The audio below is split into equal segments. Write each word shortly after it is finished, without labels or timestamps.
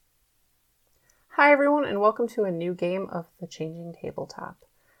Hi everyone, and welcome to a new game of The Changing Tabletop.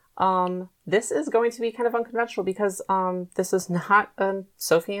 This is going to be kind of unconventional because this is not a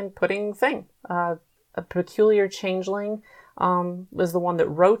Sophie and Pudding thing. A Peculiar Changeling was the one that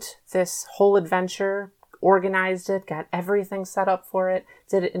wrote this whole adventure, organized it, got everything set up for it,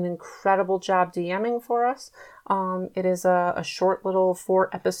 did an incredible job DMing for us. It is a short little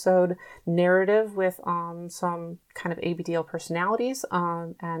 4-episode narrative with some kind of ABDL personalities,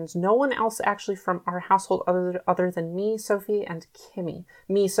 and no one else actually from our household other than me, Sophie, and Kimmy.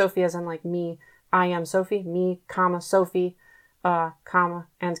 Me, Sophie, as in like me, I am Sophie, me, comma, Sophie, comma,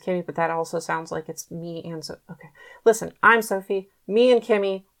 and Kimmy, but that also sounds like it's me and okay. Listen, I'm Sophie, me and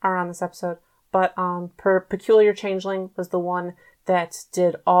Kimmy are on this episode, but Peculiar Changeling was the one that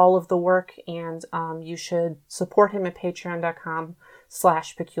did all of the work, and you should support him at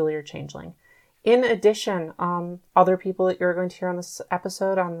patreon.com/peculiarchangeling. In addition, other people that you're going to hear on this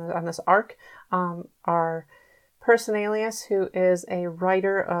episode, on this arc, are Personalius, who is a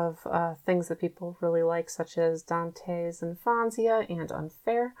writer of things that people really like, such as Dante's Infanzia and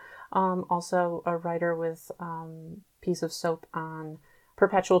Unfair. Also a writer with Piece of Soap on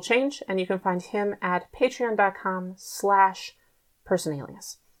Perpetual Change, and you can find him at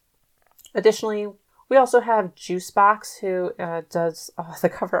patreon.com/Personalius. Additionally, we also have Juicebox, who does the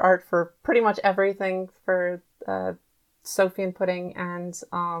cover art for pretty much everything for Sophie and Pudding, and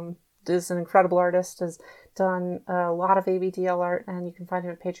is an incredible artist, has done a lot of ABDL art, and you can find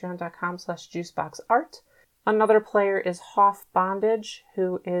him at patreon.com/juiceboxart. Another player is Hoff Bondage,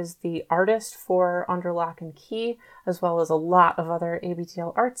 who is the artist for Under Lock and Key, as well as a lot of other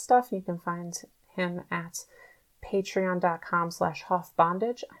ABDL art stuff. You can find him at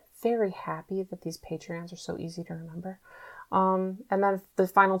patreon.com/hoffbondage. I'm very happy that these Patreons are so easy to remember. And then the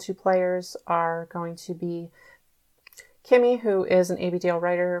final two players are going to be Kimmy, who is an ABDL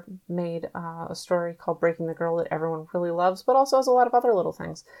writer, made a story called Breaking the Girl that everyone really loves, but also has a lot of other little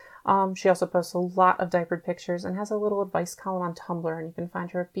things. She also posts a lot of diapered pictures and has a little advice column on Tumblr, and you can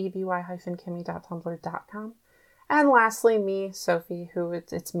find her at bby-kimmy.tumblr.com. And lastly, me, Sophie, who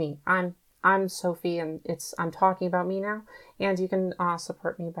it's me. I'm Sophie, and I'm talking about me now, and you can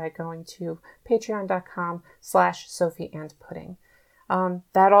support me by going to patreon.com/SophieandPudding.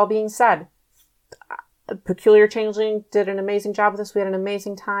 That all being said, Peculiar Changeling did an amazing job with this. We had an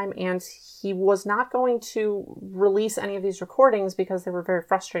amazing time, and he was not going to release any of these recordings because they were very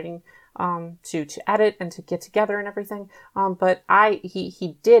frustrating to edit and to get together and everything. But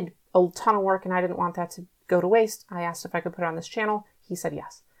he did a ton of work, and I didn't want that to go to waste. I asked if I could put it on this channel. He said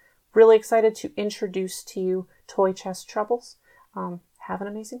yes. Really excited to introduce to you Toy Chest Troubles. Have an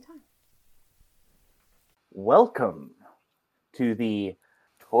amazing time. Welcome to the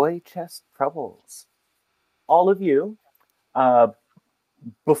Toy Chest Troubles. All of you,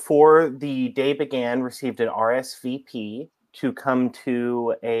 before the day began, received an RSVP to come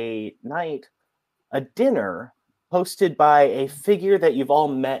to a dinner hosted by a figure that you've all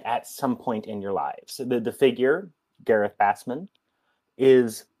met at some point in your lives. The figure, Gareth Bassman,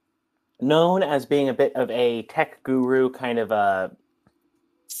 is known as being a bit of a tech guru, kind of a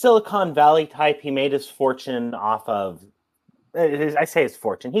Silicon Valley type. He made his fortune off of, I say his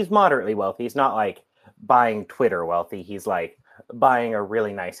fortune, he's moderately wealthy. He's not like buying Twitter wealthy. He's like buying a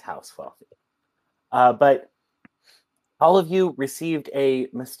really nice house wealthy. But all of you received a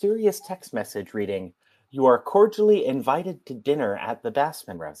mysterious text message reading, "You are cordially invited to dinner at the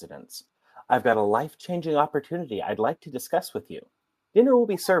Bassman residence. I've got a life-changing opportunity I'd like to discuss with you. Dinner will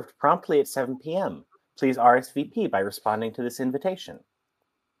be served promptly at 7 p.m. Please RSVP by responding to this invitation."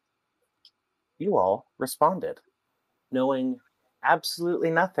 You all responded, knowing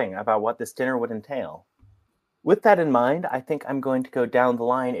absolutely nothing about what this dinner would entail. With that in mind, I think I'm going to go down the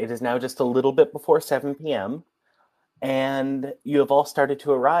line. It is now just a little bit before 7 p.m., and you have all started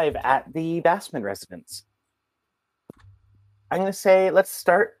to arrive at the Bassman residence. I'm going to say, let's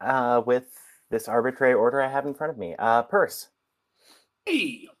start with this arbitrary order I have in front of me. Purse.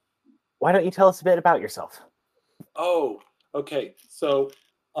 Hey! Why don't you tell us a bit about yourself? Oh, okay. So,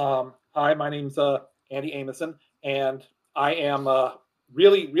 hi, my name's Andy Amison, and I am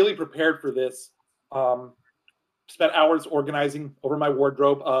really, really prepared for this. Spent hours organizing over my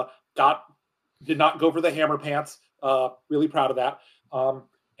wardrobe. Did not go for the hammer pants. Really proud of that.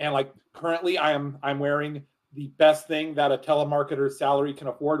 And like currently, I'm wearing the best thing that a telemarketer's salary can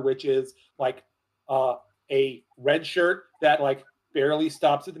afford, which is like a red shirt that like barely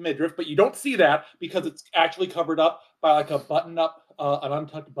stops at the midriff, but you don't see that because it's actually covered up by like a button up, an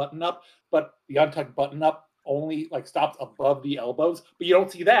untucked button up, but the untucked button up only like stops above the elbows, but you don't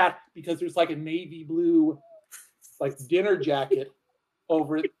see that because there's like a navy blue like dinner jacket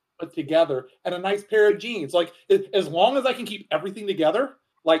over put together, and a nice pair of jeans. Like as long as I can keep everything together,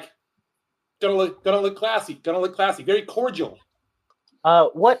 like gonna look classy, very cordial.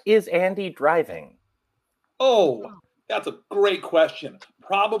 What is Andy driving? Oh, that's a great question.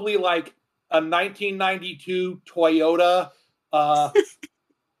 Probably like a 1992 Toyota,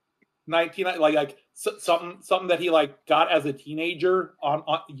 19 like something that he like got as a teenager on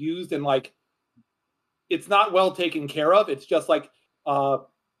used, and like it's not well taken care of. It's just like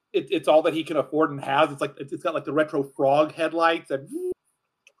it's all that he can afford and has. It's like it's got like the retro frog headlights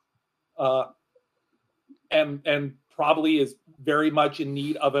and probably is very much in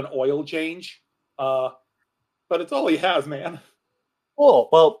need of an oil change. But it's all he has, man. Cool.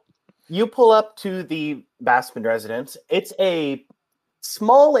 Well, you pull up to the Bassman residence. It's a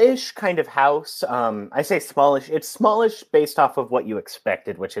smallish kind of house. I say smallish. It's smallish based off of what you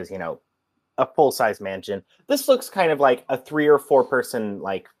expected, which is, a full-size mansion. This looks kind of like a 3 or 4 person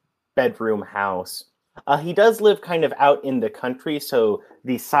like bedroom house. He does live kind of out in the country, so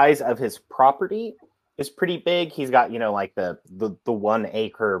the size of his property is pretty big. He's got, like the 1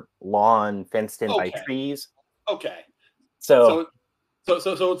 acre lawn fenced in by trees. Okay. So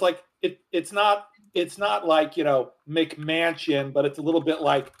it's like it's not like McMansion, but it's a little bit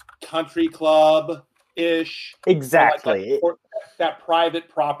like country club ish. Exactly. Or that private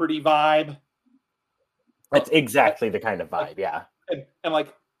property vibe. That's exactly the kind of vibe, yeah. And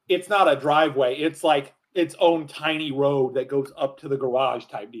like it's not a driveway, it's like its own tiny road that goes up to the garage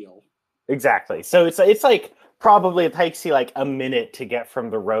type deal. Exactly. So it's like probably it takes you like a minute to get from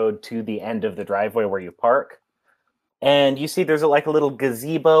the road to the end of the driveway where you park. And you see there's a little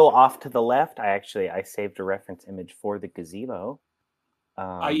gazebo off to the left. I saved a reference image for the gazebo.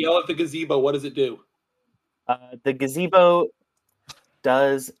 I yell at the gazebo. What does it do? The gazebo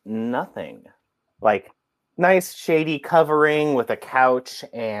does nothing. Like nice shady covering with a couch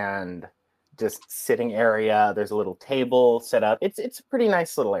and just sitting area. There's a little table set up. It's a pretty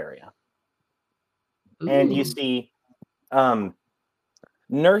nice little area. Ooh. And you see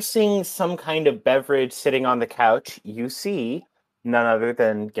nursing some kind of beverage sitting on the couch, you see none other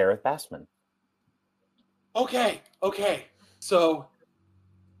than Gareth Bassman. Okay. So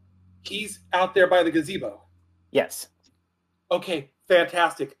he's out there by the gazebo. Yes. Okay,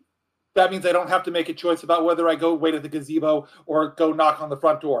 fantastic. That means I don't have to make a choice about whether I go wait at the gazebo or go knock on the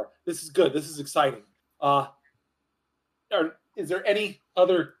front door. This is good. This is exciting. Is there any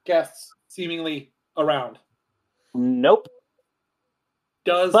other guests seemingly around? Nope.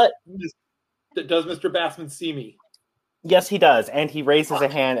 Does Mr. Bassman see me? Yes, he does, and he raises a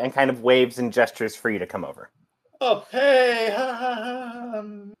hand and kind of waves and gestures for you to come over. Oh, hey!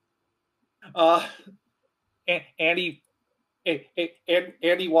 Andy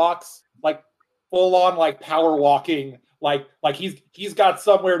walks like full on like power walking, like he's got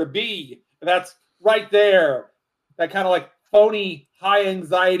somewhere to be. And that's right there. That kind of like phony, high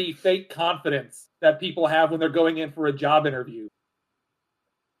anxiety, fake confidence that people have when they're going in for a job interview.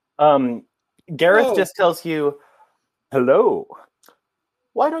 Gareth just tells you, "Hello.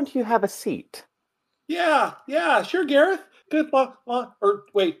 Why don't you have a seat?" Yeah, sure, Gareth. Good. Or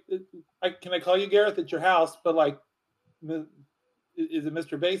wait, can I call you Gareth? It's your house, but like, is it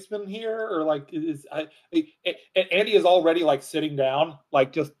Mr. Bassman here, or like Andy is already like sitting down,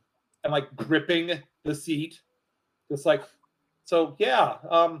 like just and like gripping the seat, just like so. Yeah.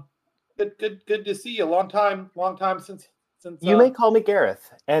 Good to see you. Long time since. You may call me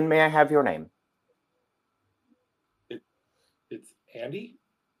Gareth, and may I have your name? It's Andy.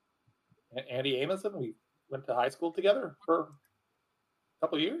 Andy Amison. We went to high school together for a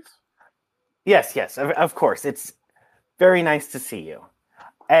couple of years. Yes, of course. It's very nice to see you.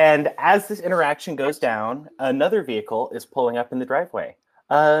 And as this interaction goes down, another vehicle is pulling up in the driveway.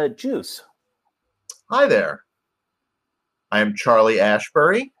 Juice. Hi there. I am Charlie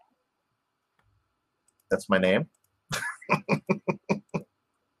Ashbury. That's my name.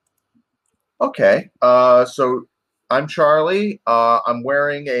 Okay. So I'm Charlie. I'm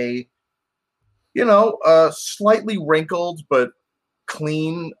wearing a slightly wrinkled but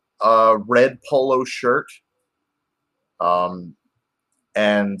clean red polo shirt. And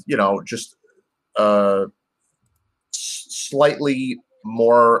just slightly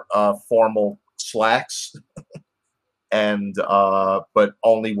more formal slacks, and but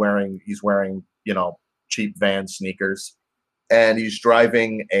he's wearing cheap Vans sneakers, and he's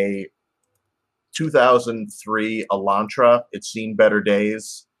driving a 2003 Elantra. It's seen better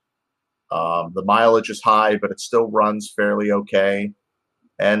days. The mileage is high, but it still runs fairly okay,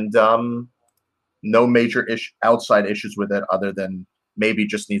 and no major outside issues with it other than maybe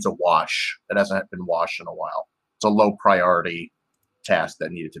just needs a wash. It hasn't been washed in a while. It's a low priority task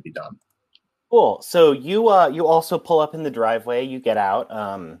that needed to be done. Cool. So you also pull up in the driveway. You get out.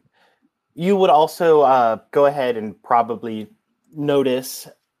 You would also go ahead and probably notice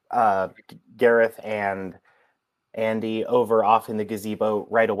Gareth and Andy over off in the gazebo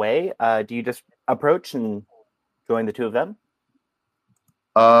right away. Do you just approach and join the two of them?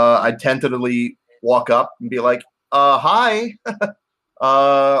 I tentatively walk up and be like, hi.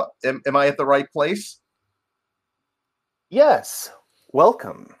 Am I at the right place? Yes.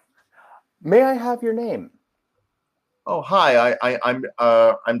 Welcome. May I have your name? Oh, hi.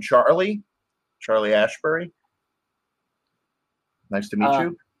 I'm Charlie Ashbury. Nice to meet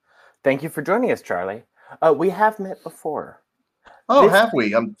you. Thank you for joining us, Charlie. We have met before. Oh, have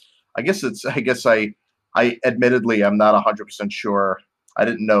we? I guess I admittedly I'm not 100% sure. I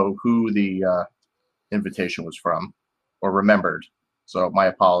didn't know who the invitation was from or remembered. So my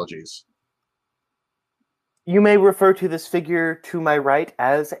apologies. You may refer to this figure to my right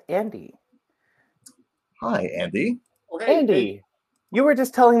as Andy. Hi, Andy. Okay, Andy, hey. you were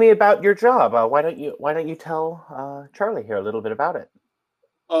just telling me about your job. Why don't you tell Charlie here a little bit about it?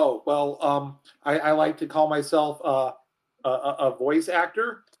 Oh well, I like to call myself a voice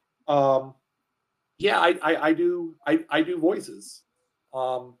actor. Yeah, I do voices.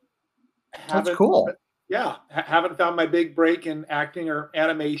 That's Haven't cool. haven't found my big break in acting or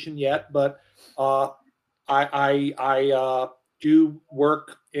animation yet, but I do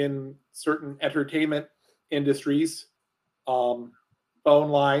work in certain entertainment industries, phone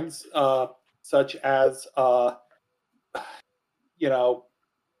lines, such as you know,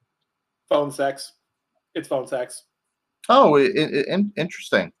 phone sex. It's phone sex. Oh,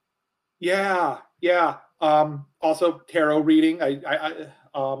 interesting. Yeah, yeah. Also tarot reading.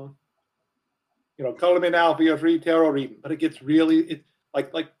 Call me now for your free tarot reading. But it gets really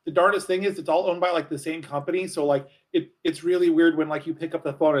like the darndest thing is it's all owned by like the same company. So like it's really weird when like you pick up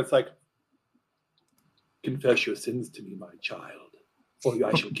the phone and it's like, confess your sins to me, my child, or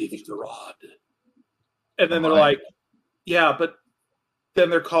I shall give you the rod. And then they're like, yeah, but then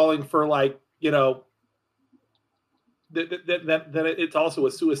they're calling for like, then it's also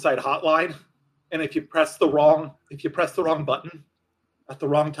a suicide hotline. And if you press the wrong button at the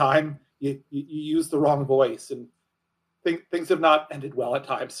wrong time, you use the wrong voice, and things have not ended well at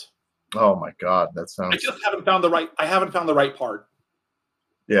times. Oh my God, that sounds. I just haven't found the right part.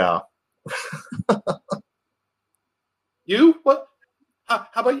 Yeah. You what? How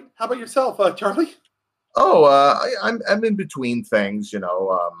about yourself, Charlie? Oh, I'm in between things.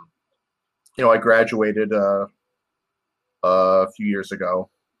 I graduated a few years ago,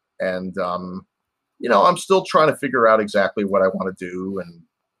 and I'm still trying to figure out exactly what I want to do and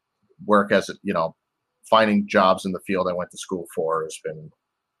work as finding jobs in the field I went to school for has been,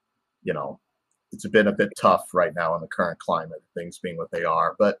 it's been a bit tough right now in the current climate, things being what they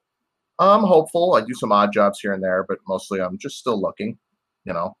are. But I'm hopeful. I do some odd jobs here and there, but mostly I'm just still looking.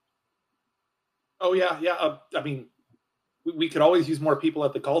 Oh yeah. I mean, we could always use more people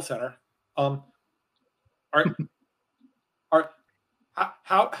at the call center. How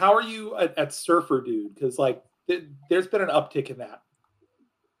are you at Surfer Dude? Because like there's been an uptick in that.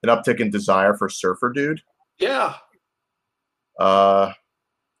 An uptick in desire for Surfer Dude? Yeah. I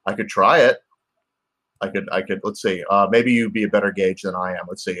could try it. I could. Let's see. Maybe you'd be a better gauge than I am.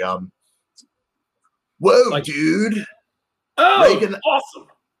 Let's see. Whoa, dude. Oh, awesome.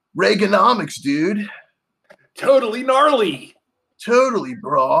 Reaganomics, dude. Totally gnarly. Totally,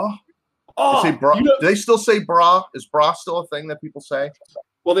 brah. Oh, they say bra. Do they still say bra? Is bra still a thing that people say?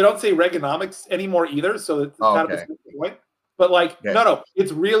 Well, they don't say Reaganomics anymore either, so it's kind of a point. But like, no,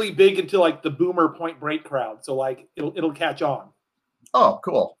 it's really big into like the boomer Point Break crowd. So like, it'll catch on. Oh,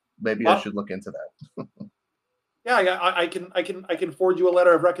 cool. Maybe I should look into that. Yeah, I can forward you a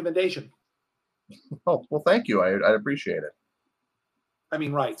letter of recommendation. Oh, well, thank you. I appreciate it. I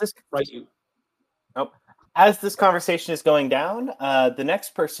mean, right. You. Oh, as this conversation is going down, the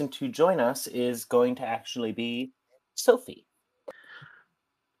next person to join us is going to actually be Sophie.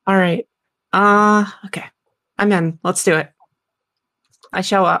 All right. Okay. I'm in. Let's do it. I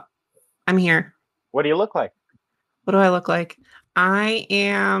show up. I'm here. What do you look like? What do I look like? I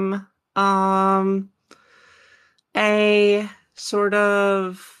am a sort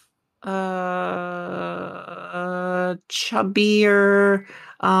of chubbier,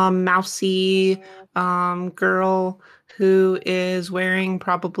 mousy girl who is wearing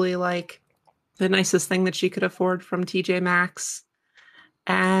probably like the nicest thing that she could afford from TJ Maxx.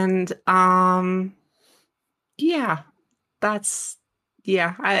 And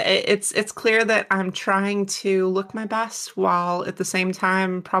it's clear that I'm trying to look my best while at the same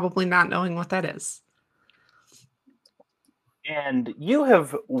time probably not knowing what that is. And you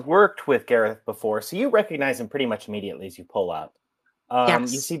have worked with Gareth before, so you recognize him pretty much immediately as you pull up.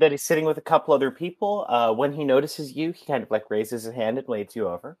 Yes. You see that he's sitting with a couple other people. When he notices you, he kind of like raises his hand and waves you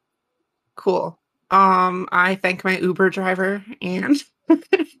over. Cool. I thank my Uber driver and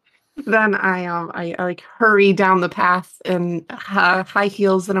then I like hurry down the path in high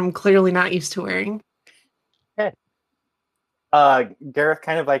heels that I'm clearly not used to wearing. Okay. Gareth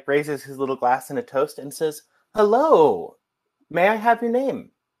kind of like raises his little glass in a toast and says, "Hello, may I have your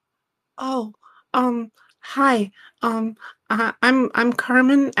name?" Oh, hi. I'm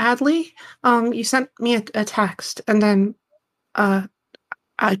Carmen Adley. You sent me a text, and then, uh,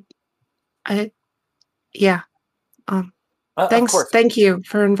 I, I, yeah. Of course. Thank you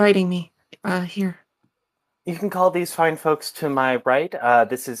for inviting me, here. You can call these fine folks to my right.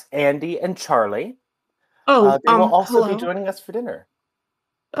 This is Andy and Charlie. Oh, They will also be hello. joining us for dinner.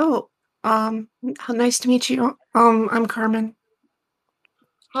 Oh, nice to meet you. I'm Carmen.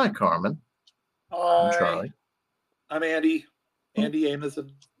 Hi, Carmen. I'm Hi, Charlie. I'm Andy. Andy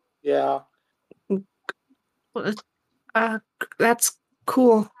Amazon. Yeah. That's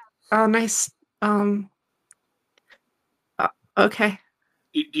cool. Nice. Okay.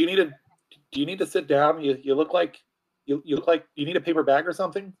 Do you need to sit down? You look like you look like you need a paper bag or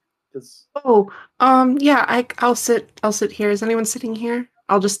something? Because Oh, yeah, I'll sit here. Is anyone sitting here?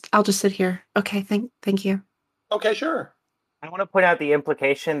 I'll just sit here. Okay, thank you. okay, sure. I want to point out the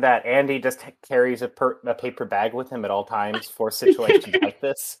implication that Andy just carries a paper bag with him at all times for situations like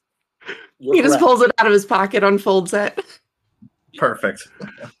this. You're He just correct. pulls it out of his pocket, unfolds it. Perfect.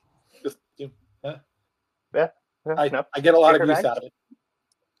 Just, Yeah. I No. get a lot Paper of use bag? out of it.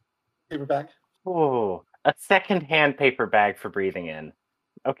 Paper bag. Ooh, a second-hand paper bag for breathing in.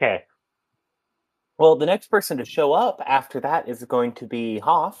 Okay. Well, the next person to show up after that is going to be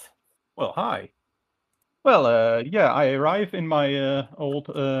Hoff. Well, hi. Well, yeah, I arrive in my old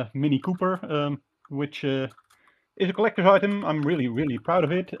Mini Cooper, which is a collector's item. I'm really, really proud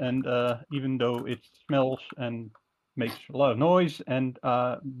of it. And even though it smells and makes a lot of noise and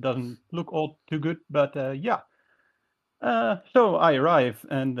doesn't look all too good, but yeah. So I arrive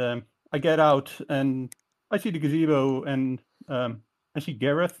and I get out and I see the gazebo and I see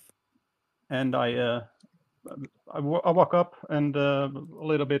Gareth and I walk up and a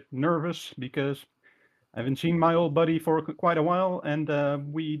little bit nervous because I haven't seen my old buddy for quite a while, and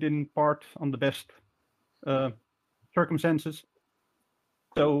we didn't part on the best circumstances.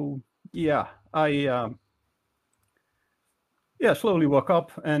 So yeah, I slowly walk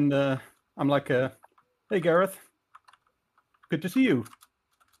up, and I'm like, "Hey, Gareth, good to see you."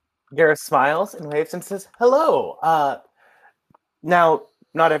 Gareth smiles and waves and says, "Hello." Now,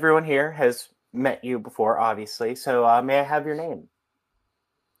 not everyone here has met you before, obviously. So, may I have your name?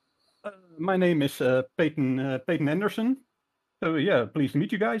 My name is Peyton Anderson. So yeah, pleased to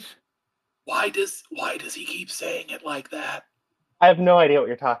meet you guys. Why does he keep saying it like that? I have no idea what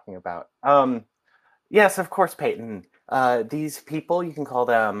you're talking about. Yes, of course, Peyton. These people, you can call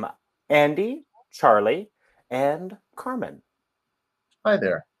them Andy, Charlie, and Carmen. Hi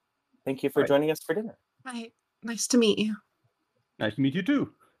there. Thank you for Hi. joining us for dinner. Hi, nice to meet you. Nice to meet you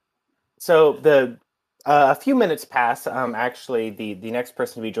too. So a few minutes pass. Actually, the next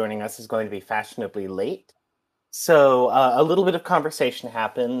person to be joining us is going to be fashionably late. So a little bit of conversation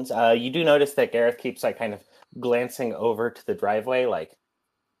happens. You do notice that Gareth keeps like kind of glancing over to the driveway, like,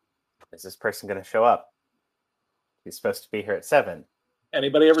 is this person going to show up? He's supposed to be here at 7.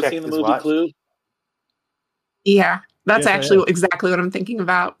 Anybody ever Check seen the his movie watch. Clue? Yeah, that's Yes, I actually am. exactly what I'm thinking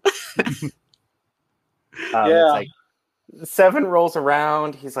about. Yeah. It's like 7 rolls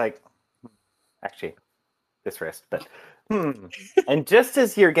around. He's like, actually, this wrist, but And just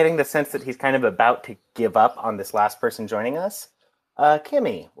as you're getting the sense that he's kind of about to give up on this last person joining us,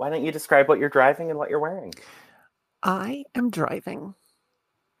 Kimmy, why don't you describe what you're driving and what you're wearing? I am driving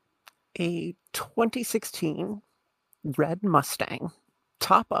a 2016 red Mustang,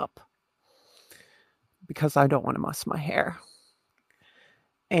 top up, because I don't want to muss my hair.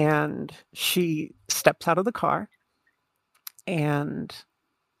 And she steps out of the car, and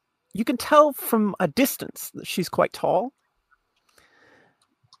you can tell from a distance that she's quite tall.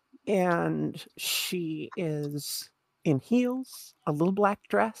 And she is in heels, a little black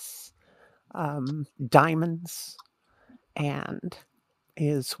dress, diamonds, and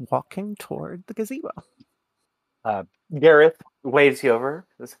is walking toward the gazebo. Gareth waves you over.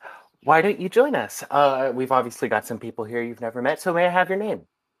 Says, why don't you join us? We've obviously got some people here you've never met, so may I have your name?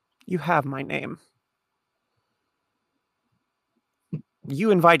 You have my name.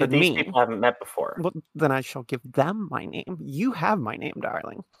 You invited But these me. people haven't met before. Well, then I shall give them my name. You have my name,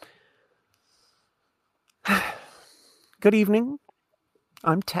 darling. Good evening.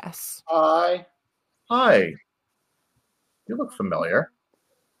 I'm Tess. Hi. Hi. You look familiar.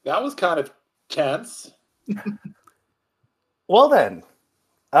 That was kind of tense. Well then,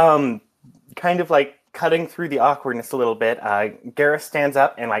 kind of like cutting through the awkwardness a little bit, Gareth stands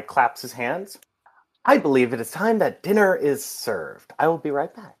up and like claps his hands. I believe it is time that dinner is served. I will be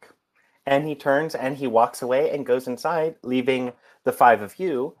right back. And he turns and he walks away and goes inside, leaving the 5 of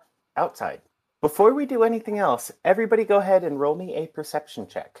you outside. Before we do anything else, everybody go ahead and roll me a perception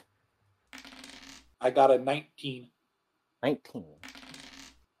check. I got a 19. 19.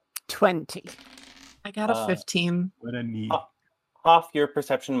 20. I got a 15. What I need. Hoff, your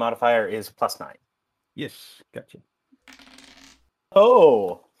perception modifier is +9. Yes, gotcha.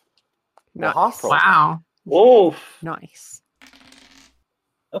 Oh. Nice. Well, Hoff rolled. Wow. Whoa. Nice.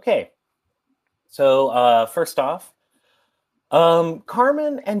 Okay. So, first off,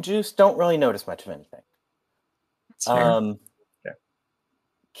 Carmen and Juice don't really notice much of anything. That's fair.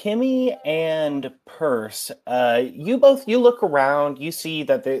 Kimmy and Purse, you look around, you see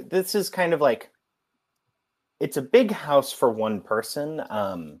that this is kind of like, it's a big house for one person.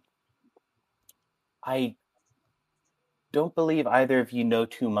 I don't believe either of you know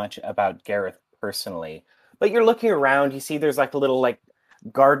too much about Gareth personally, but you're looking around, you see there's like a little like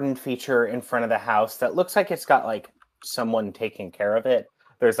garden feature in front of the house that looks like it's got like someone taking care of it.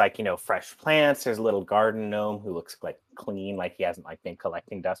 There's like, fresh plants. There's a little garden gnome who looks like clean, like he hasn't like been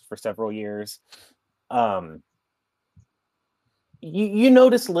collecting dust for several years. You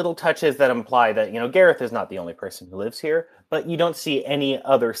notice little touches that imply that, Gareth is not the only person who lives here, but you don't see any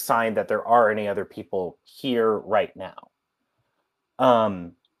other sign that there are any other people here right now.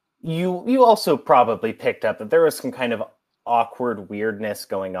 You also probably picked up that there was some kind of awkward weirdness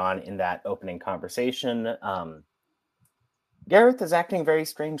going on in that opening conversation. Gareth is acting very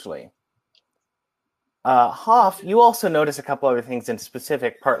strangely. Hoff, you also notice a couple other things in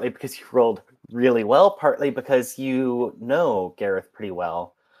specific, partly because you rolled really well, partly because you know Gareth pretty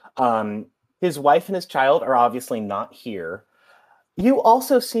well. His wife and his child are obviously not here. You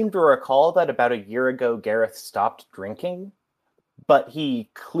also seem to recall that about a year ago, Gareth stopped drinking, but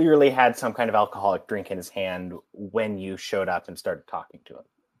he clearly had some kind of alcoholic drink in his hand when you showed up and started talking to him.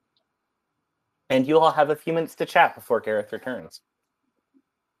 And you all have a few minutes to chat before Gareth returns.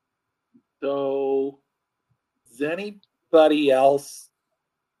 So, does anybody else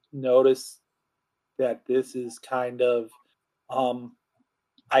notice that this is kind of,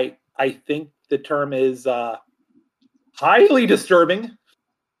 I think the term is highly disturbing.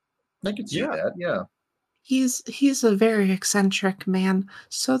 I can see Yeah. that, yeah. He's a very eccentric man,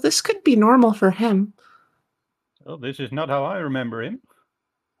 so this could be normal for him. Well, this is not how I remember him.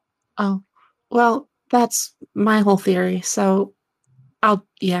 Oh, well, that's my whole theory, so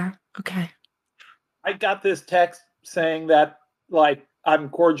okay. I got this text saying that, like, I'm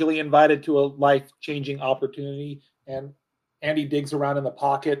cordially invited to a life-changing opportunity, and Andy digs around in the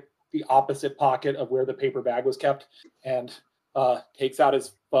opposite pocket of where the paper bag was kept, and takes out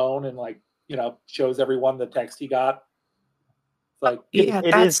his phone and, shows everyone the text he got.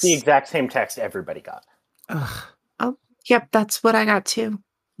 It is the exact same text everybody got. Yep, that's what I got too.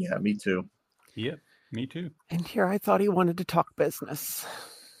 Yeah, me too. Yep, me too. And here I thought he wanted to talk business.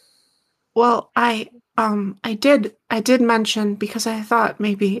 Well, I did mention, because I thought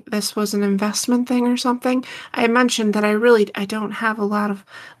maybe this was an investment thing or something. I mentioned that I don't have a lot of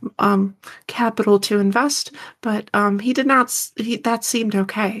capital to invest, but that seemed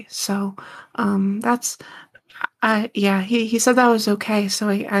okay. So he said that was okay, so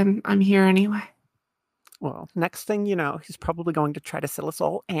I'm here anyway. Well, next thing you know, he's probably going to try to sell us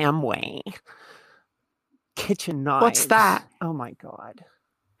all Amway. Kitchen knives. What's that? Oh my god.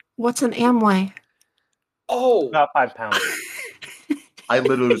 What's an Amway? Oh, About 5 pounds. I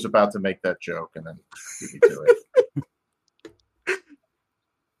literally was about to make that joke and then beat me to it.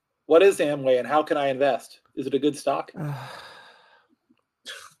 what is Amway and how can I invest? Is it a good stock?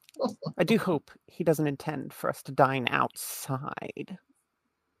 I do hope he doesn't intend for us to dine outside.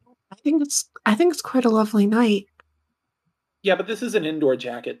 I think it's quite a lovely night. Yeah, but this is an indoor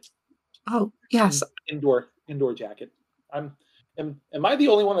jacket. Oh, yes. Indoor jacket. Am I the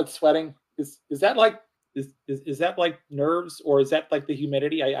only one that's sweating? Is that like is that like nerves or is that like the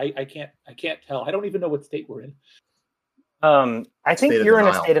humidity? I can't tell. I don't even know what state we're in. I think you're in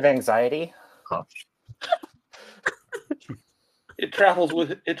a state of anxiety. Huh. It travels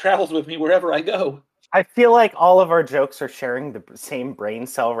with me wherever I go. I feel like all of our jokes are sharing the same brain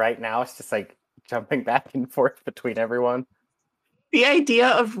cell right now. It's just like jumping back and forth between everyone. The idea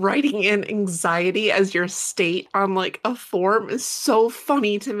of writing in anxiety as your state on like a form is so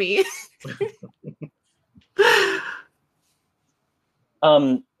funny to me.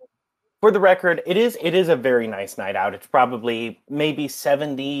 For the record, it is a very nice night out. It's probably maybe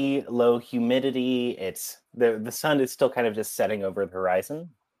 70, low humidity. It's the sun is still kind of just setting over the horizon.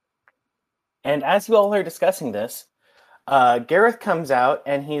 And as you all are discussing this, Gareth comes out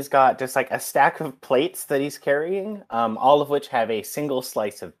and he's got just like a stack of plates that he's carrying, all of which have a single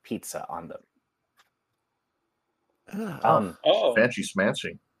slice of pizza on them. Fancy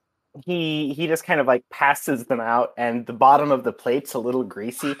smancy. He just kind of like passes them out, and the bottom of the plate's a little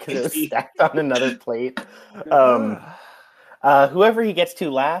greasy because it was stacked on another plate. Whoever he gets to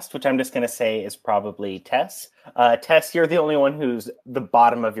last, which I'm just going to say is probably Tess. Tess, you're the only one who's the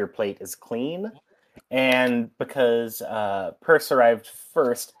bottom of your plate is clean. And because Purse arrived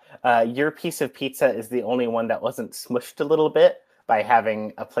first, your piece of pizza is the only one that wasn't smushed a little bit by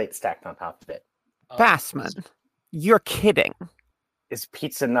having a plate stacked on top of it. Bassman, you're kidding. Is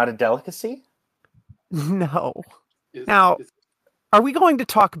pizza not a delicacy? No. Now, are we going to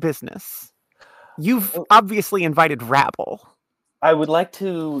talk business? You've obviously invited rabble. I would like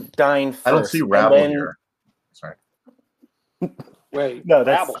to dine first. I don't see rabble here. Sorry. Wait, No,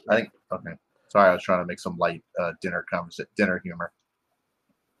 that's rabble. I think okay. Sorry, I was trying to make some light dinner humor.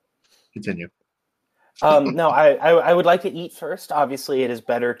 Continue. No, I would like to eat first. Obviously, it is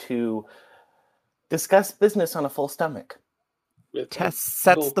better to discuss business on a full stomach. Tess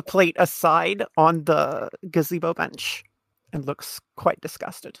sets the plate aside on the gazebo bench and looks quite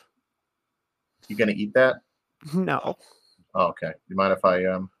disgusted. You gonna eat that? No. Oh, okay. You mind if I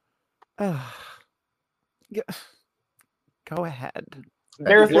Go ahead.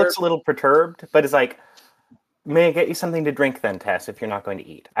 Gareth looks a little perturbed, but is like, may I get you something to drink then, Tess, if you're not going to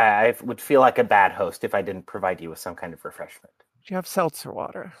eat? I would feel like a bad host if I didn't provide you with some kind of refreshment. Do you have seltzer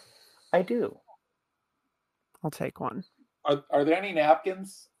water? I do. I'll take one. Are there any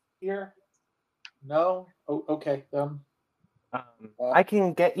napkins here? No? Oh, okay. I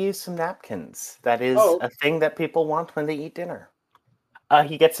can get you some napkins. That is a thing that people want when they eat dinner.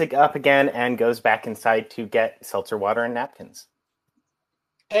 He gets up again and goes back inside to get seltzer water and napkins.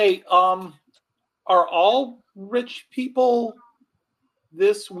 Hey, are all rich people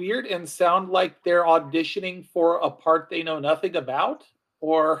this weird and sound like they're auditioning for a part they know nothing about?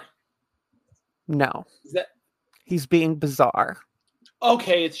 Or no. Is that he's being bizarre?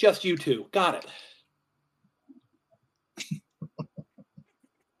 Okay, it's just you two. Got it.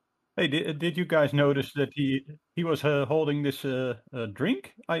 Hey, did you guys notice that he was holding this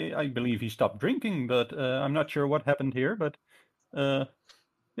drink? I believe he stopped drinking, but I'm not sure what happened here. But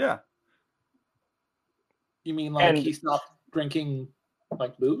yeah. You mean like he stopped drinking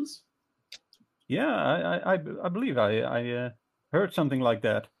like booze? Yeah, I believe I heard something like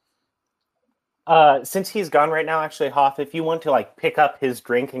that. Since he's gone right now, actually, Hoff, if you want to like pick up his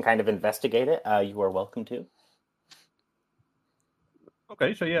drink and kind of investigate it, you are welcome to.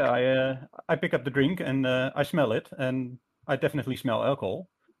 Okay, so yeah, I pick up the drink and I smell it, and I definitely smell alcohol.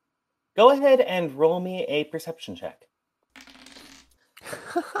 Go ahead and roll me a perception check.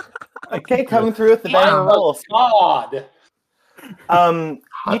 Okay, coming through with the better rolls. God. You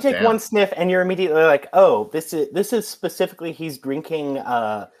take one sniff and you're immediately like, oh, this is specifically he's drinking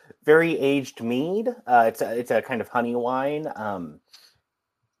very aged mead. It's a kind of honey wine.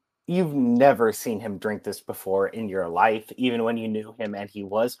 You've never seen him drink this before in your life, even when you knew him and he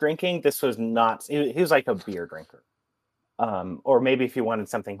was drinking. This was not. He was like a beer drinker. Or maybe if you wanted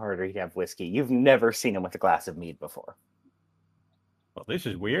something harder, he'd have whiskey. You've never seen him with a glass of mead before. Well, this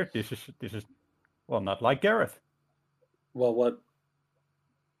is weird. This is well, not like Gareth. Well, what?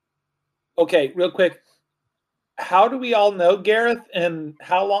 Okay, real quick. How do we all know Gareth, and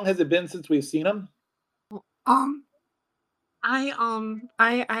how long has it been since we've seen him?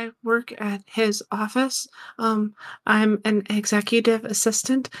 I work at his office. I'm an executive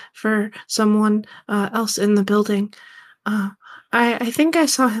assistant for someone else in the building. I think I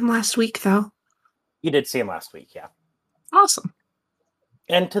saw him last week, though. You did see him last week, yeah. Awesome.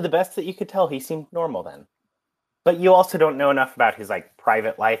 And to the best that you could tell, he seemed normal then. But you also don't know enough about his like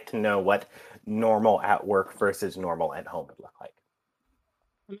private life to know what normal at work versus normal at home would look like.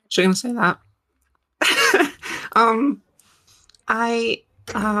 I'm actually gonna say that. I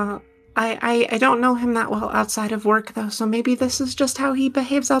don't know him that well outside of work, though, so maybe this is just how he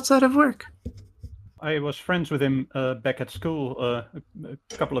behaves outside of work. I was friends with him back at school a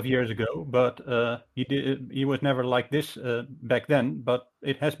couple of years ago, but he was never like this back then. But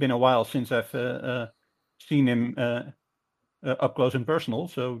it has been a while since I've seen him up close and personal.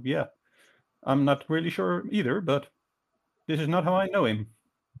 So yeah, I'm not really sure either, but this is not how I know him.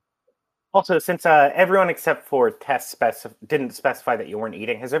 Also, since everyone except for Tess didn't specify that you weren't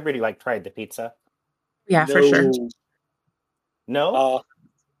eating, has everybody like tried the pizza? Yeah, for sure. No?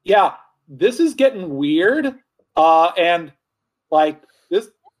 Yeah, this is getting weird. And like this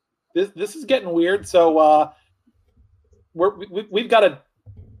is getting weird. So we've got a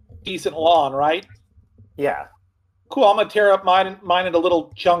decent lawn, right? Yeah. Cool. I'm gonna tear up mine into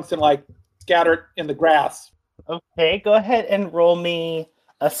little chunks and like scatter it in the grass. Okay, go ahead and roll me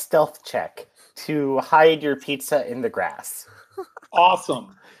a stealth check to hide your pizza in the grass.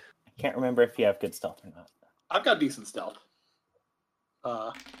 Awesome. I can't remember if you have good stealth or not. I've got decent stealth.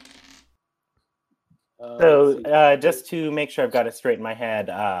 So, just to make sure I've got it straight in my head,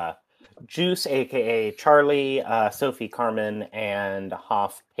 Juice, aka Charlie, Sophie, Carmen, and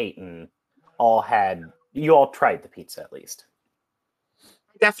Hoff, Peyton, you all tried the pizza at least.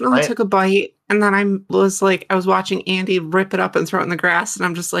 I definitely took a bite, and then I was watching Andy rip it up and throw it in the grass, and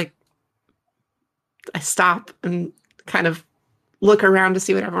I'm just like, I stop and kind of look around to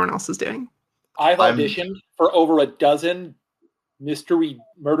see what everyone else is doing. I've auditioned for over a dozen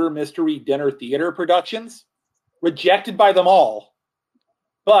murder mystery dinner theater productions, rejected by them all.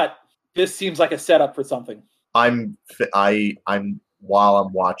 But this seems like a setup for something. I'm while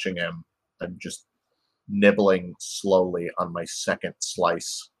I'm watching him, I'm just nibbling slowly on my second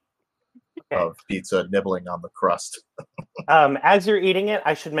slice of pizza, nibbling on the crust. As you're eating it,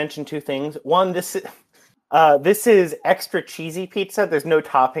 I should mention two things. One, this is extra cheesy pizza. There's no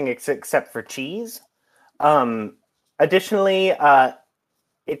topping except for cheese. Additionally,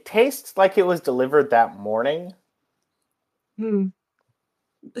 it tastes like it was delivered that morning.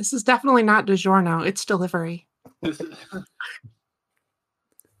 This is definitely not DiGiorno. It's delivery.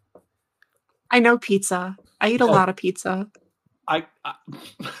 I know pizza. I eat a lot of pizza. I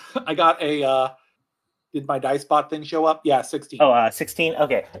got a. Did my dice bot thing show up? Yeah, 16. Oh, 16?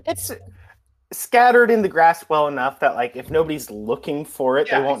 Okay. It's scattered in the grass well enough that, like, if nobody's looking for it,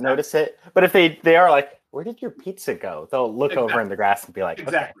 they won't notice it. But if they are like, where did your pizza go? They'll look over in the grass and be like,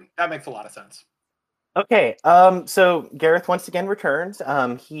 exactly. Okay. That makes a lot of sense. Okay. So Gareth once again returns.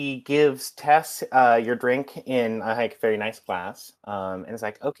 He gives Tess your drink in a very nice glass. And is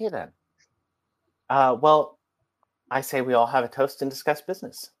like, okay then. Well, I say we all have a toast and discuss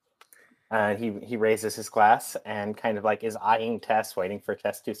business. He raises his glass and kind of like is eyeing Tess, waiting for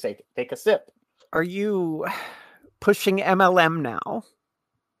Tess to take a sip. Are you pushing MLM now?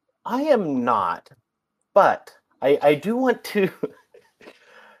 I am not, but I do want to.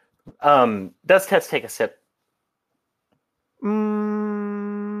 Does Tess take a sip?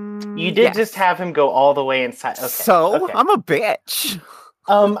 You did just have him go all the way inside. Okay. Okay. I'm a bitch.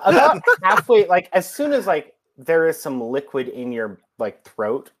 About halfway, like as soon as like there is some liquid in your like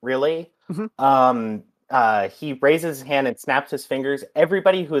throat, really. Mm-hmm. He raises his hand and snaps his fingers.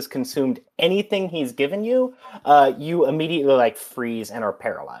 Everybody who has consumed anything he's given you, you immediately like freeze and are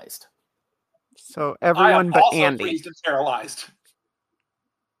paralyzed. So everyone but Andy. I am also freezed and paralyzed.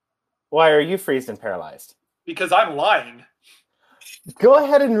 Why are you freezed and paralyzed? Because I'm lying. Go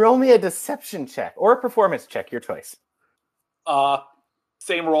ahead and roll me a deception check or a performance check, your choice.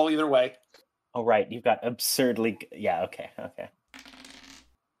 Same roll either way. Oh, right. You've got absurdly... Yeah, okay.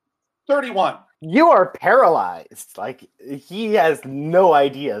 31. You are paralyzed. Like, he has no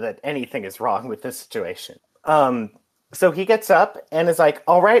idea that anything is wrong with this situation. So he gets up and is like,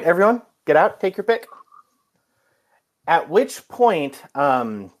 all right, everyone, get out, take your pick. At which point,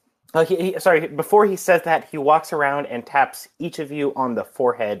 before he says that, he walks around and taps each of you on the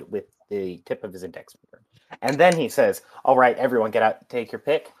forehead with the tip of his index finger. And then he says, all right, everyone, get out, take your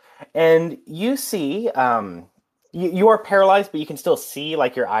pick. And you see, you are paralyzed, but you can still see,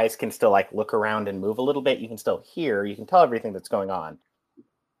 like your eyes can still like look around and move a little bit. You can still hear, you can tell everything that's going on.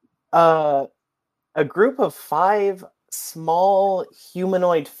 A group of 5 small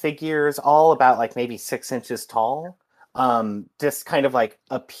humanoid figures, all about like maybe 6 inches tall, just kind of like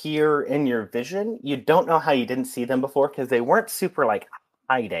appear in your vision. You don't know how you didn't see them before because they weren't super like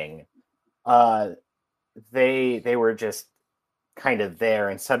hiding. They were just kind of there,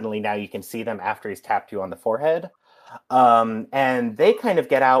 and suddenly now you can see them after he's tapped you on the forehead. And they kind of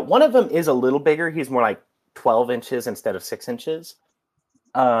get out. One of them is a little bigger. He's more like 12 inches instead of 6 inches.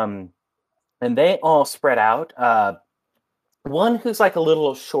 And they all spread out. One who's like a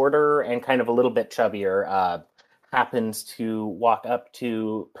little shorter and kind of a little bit chubbier happens to walk up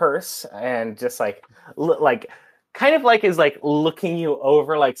to Purse and just like kind of like is like looking you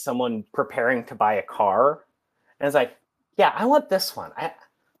over like someone preparing to buy a car. And it's like, yeah, I want this one.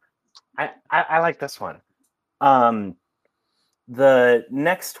 I like this one. The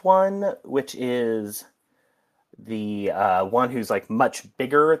next one, which is the one who's like much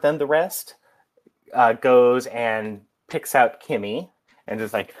bigger than the rest, goes and picks out Kimmy and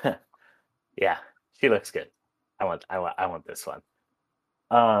is like, yeah, she looks good. I want this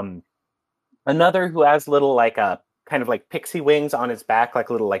one. Another who has little like kind of like pixie wings on his back, like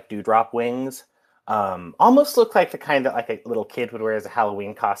little like dewdrop wings. Almost look like the kind that like a little kid would wear as a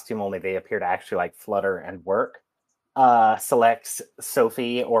Halloween costume, only they appear to actually like flutter and work. Selects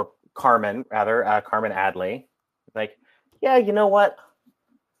Sophie or Carmen, rather, Carmen Adley. Like, yeah, you know what?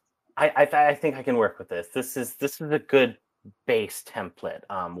 I think I can work with this. This is a good base template.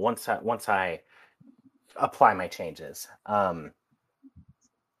 Once I apply my changes.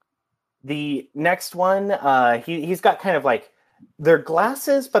 The next one, he's got kind of like they're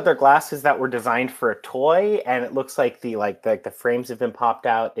glasses, but they're glasses that were designed for a toy, and it looks like the frames have been popped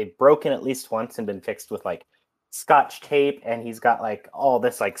out. They've broken at least once and been fixed with like Scotch tape, and he's got like all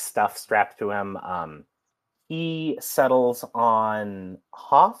this like stuff strapped to him. He settles on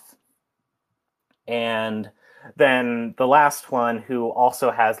Hoff, and then the last one, who also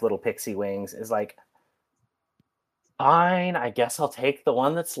has little pixie wings, is like, fine, I guess I'll take the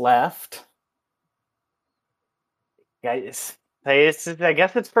one that's left. Guys, I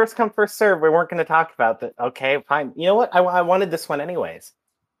guess it's first come, first serve. We weren't going to talk about that. Okay, fine. You know what? I wanted this one anyways.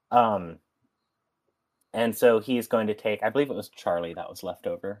 And so he's going to take, I believe it was Charlie that was left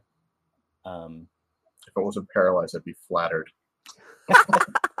over. If it wasn't paralyzed, I'd be flattered.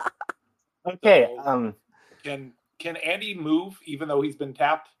 Okay. Can Andy move even though he's been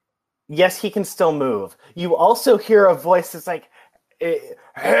tapped? Yes, he can still move. You also hear a voice that's like,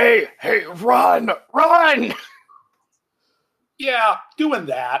 hey, run! Yeah, doing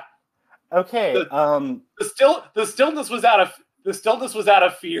that. Okay. The stillness was out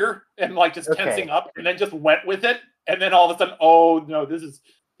of fear and like just tensing up, and then just went with it, and then all of a sudden, oh no, this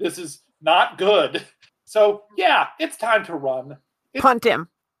is not good. So yeah, it's time to run. Punt him.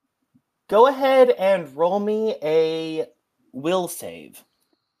 Go ahead and roll me a will save.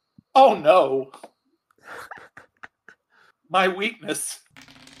 Oh no. My weakness.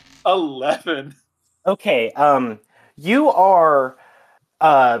 11. Okay, you are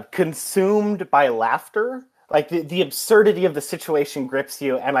consumed by laughter. Like the absurdity of the situation grips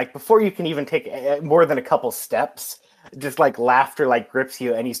you, and like before you can even take more than a couple steps, just like laughter like grips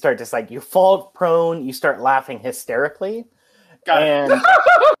you, and you start just like you fall prone, you start laughing hysterically. And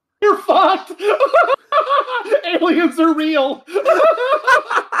you're fucked. Aliens are real.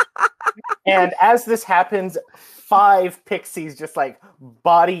 And as this happens, 5 pixies just like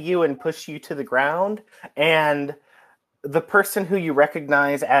body you and push you to the ground, and the person who you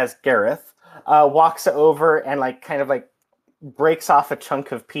recognize as Gareth walks over and like kind of like breaks off a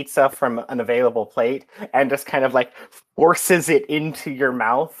chunk of pizza from an available plate and just kind of like forces it into your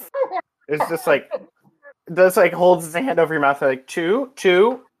mouth. It's just like holds his hand over your mouth and like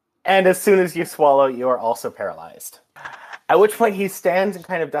chew, and as soon as you swallow, you are also paralyzed. At which point he stands and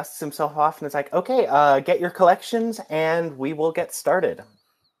kind of dusts himself off and is like, okay, get your collections and we will get started.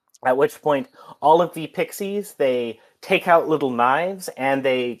 At which point all of the pixies, they take out little knives and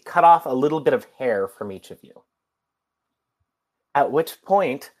they cut off a little bit of hair from each of you. At which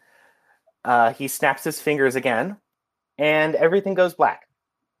point he snaps his fingers again and everything goes black.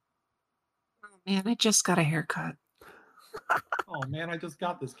 Oh man, I just got a haircut. Oh man, I just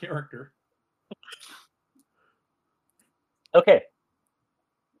got this character. Okay.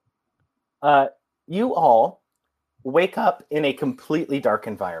 You all wake up in a completely dark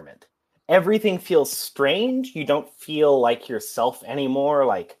environment. Everything feels strange. You don't feel like yourself anymore.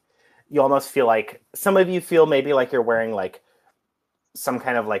 Like, you almost feel like, some of you feel maybe like you're wearing like some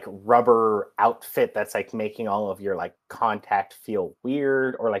kind of like rubber outfit that's like making all of your like contact feel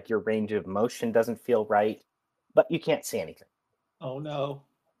weird, or like your range of motion doesn't feel right, but you can't see anything. Oh no.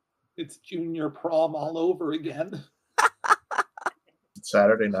 It's junior prom all over again. It's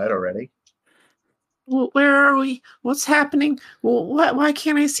Saturday night already. Well, where are we? What's happening? Well, why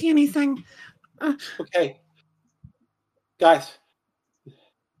can't I see anything? Okay. Guys,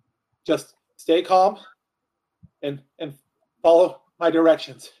 just stay calm and follow my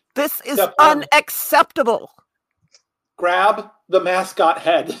directions. This is unacceptable. Grab the mascot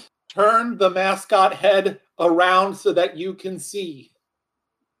head. Turn the mascot head around so that you can see.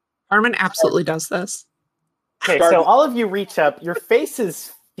 Armin absolutely does this. Okay, so all of you reach up. Your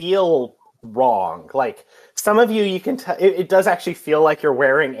faces feel wrong. Like, some of you can tell, it does actually feel like you're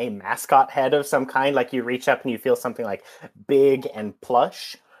wearing a mascot head of some kind. Like, you reach up and you feel something like big and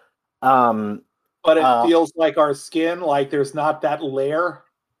plush. But it feels like our skin, like there's not that layer.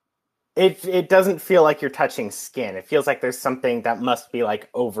 It doesn't feel like you're touching skin. It feels like there's something that must be like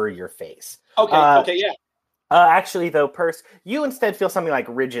over your face. Okay, yeah. Actually, though, Purse, you instead feel something like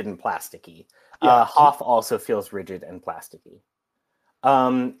rigid and plasticky. Yeah. Hoff also feels rigid and plasticky.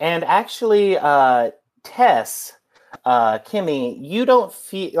 And actually, Tess, Kimmy, you don't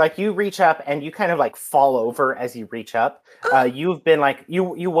feel like you reach up and you kind of like fall over as you reach up. You've been like you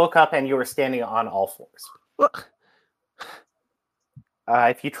woke up and you were standing on all fours. What?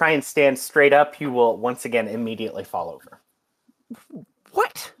 If you try and stand straight up, you will once again immediately fall over.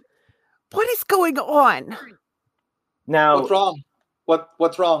 What? What is going on? Now, What's wrong?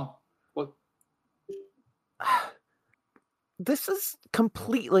 What's wrong? What? This is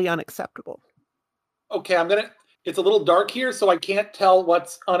completely unacceptable. Okay, it's a little dark here, so I can't tell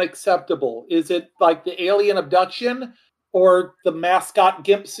what's unacceptable. Is it like the alien abduction or the mascot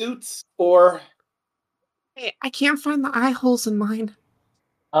gimp suits or... Hey, I can't find the eye holes in mine.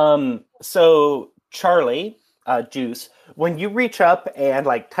 So Charlie, Juice, when you reach up and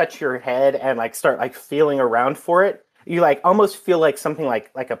like touch your head and like start like feeling around for it, you like almost feel like something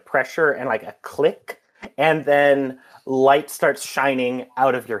like a pressure and like a click, and then light starts shining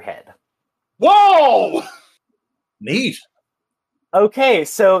out of your head. Whoa! Neat. Okay,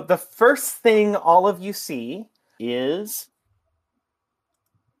 so the first thing all of you see is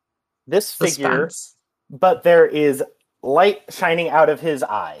this figure, Suspense. but there is light shining out of his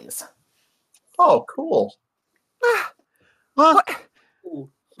eyes. Oh, cool. What?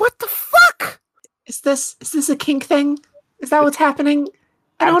 What the fuck? Is this a kink thing? Is that what's happening?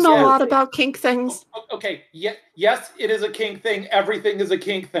 I don't know a lot Absolutely. about kink things. Okay, yes, it is a kink thing. Everything is a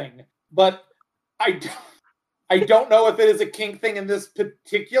kink thing. But I don't know if it is a kink thing in this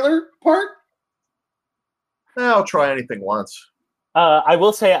particular part. I'll try anything once. I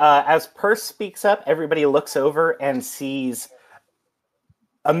will say, as Purse speaks up, everybody looks over and sees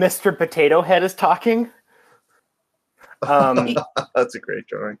a Mr. Potato Head is talking. That's a great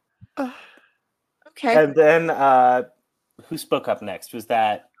drawing. Okay. And then, who spoke up next? Was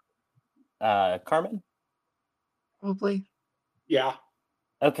that Carmen? Probably. Yeah.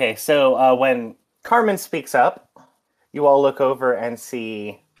 Okay, so when Carmen speaks up, you all look over and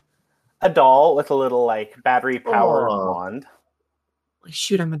see a doll with a little like battery-powered Aw. wand. Holy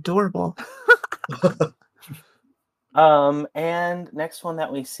shoot, I'm adorable. And next one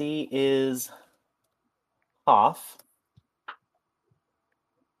that we see is Hoff.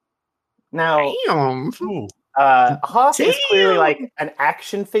 Now, Damn. Ooh. Hoff is clearly Damn! like an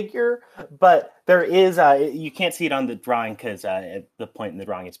action figure, but there is you can't see it on the drawing because at the point in the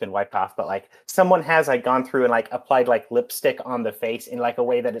drawing it's been wiped off. But like someone has like gone through and like applied like lipstick on the face in like a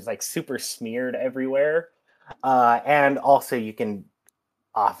way that is like super smeared everywhere, and also you can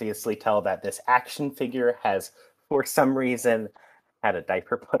obviously tell that this action figure has, for some reason, had a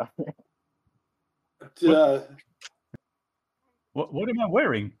diaper put on it. What am I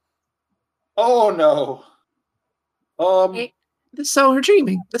wearing? Oh no. Hey, so we're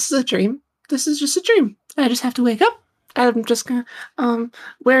dreaming. This is a dream. This is just a dream. I just have to wake up. I'm just gonna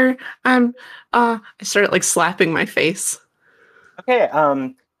where I'm I started like slapping my face. Okay,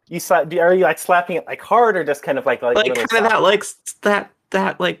 you are you like slapping it like hard or just kind of like Like little kind of soft?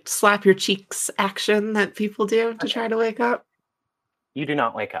 that like slap your cheeks action that people do to try to wake up. You do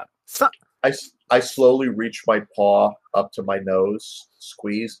not wake up. So, I slowly reach my paw up to my nose,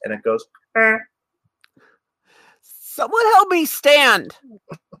 squeeze, and it goes, someone help me stand.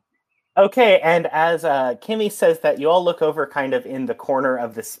 Okay, and as Kimmy says that, you all look over kind of in the corner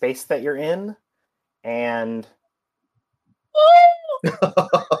of the space that you're in, and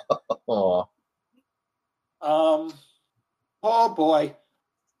Aw. Oh boy.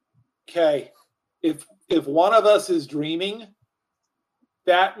 Okay. If one of us is dreaming,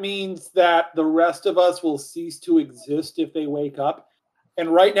 that means that the rest of us will cease to exist if they wake up. And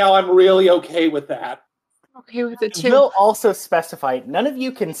right now I'm really okay with that. Okay with it I too. will also specify, none of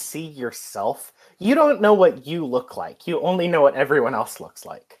you can see yourself. You don't know what you look like. You only know what everyone else looks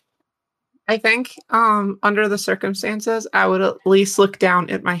like. I think under the circumstances, I would at least look down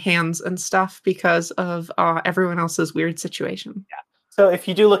at my hands and stuff because of everyone else's weird situation. So if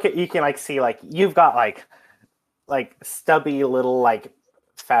you do look at, you can like see like you've got like stubby little like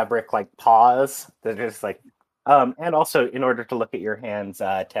fabric like paws that are just like and also in order to look at your hands,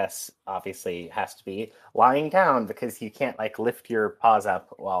 Tess obviously has to be lying down because you can't like lift your paws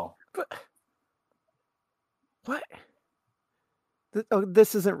up while. What?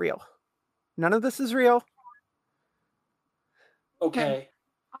 This isn't real. None of this is real. Okay.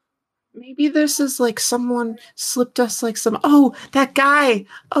 Maybe this is like someone slipped us like some. That guy.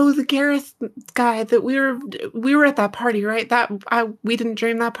 The Gareth guy that we were at that party, right? We didn't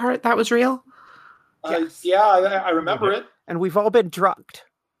dream that part. That was real. Yes. Yeah, I remember it. And we've all been drugged.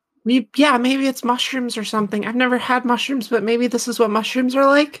 Maybe it's mushrooms or something. I've never had mushrooms, but maybe this is what mushrooms are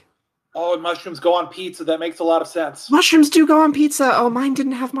like. Oh, and mushrooms go on pizza. That makes a lot of sense. Mushrooms do go on pizza. Oh, mine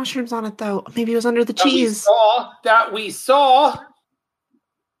didn't have mushrooms on it though. Maybe it was under the cheese. That we saw.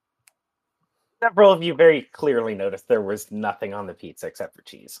 Several of you very clearly noticed there was nothing on the pizza except for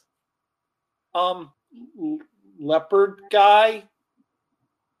cheese. Leopard guy.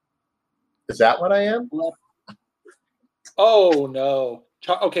 Is that what I am? Oh no.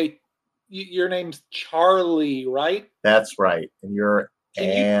 Okay, your name's Charlie, right? That's right. And you're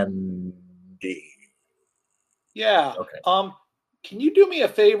Can Andy. Yeah. Okay. Can you do me a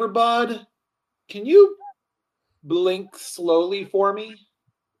favor, bud? Can you blink slowly for me?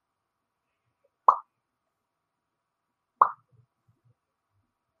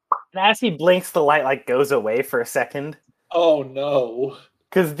 And as he blinks, the light like goes away for a second. Oh no.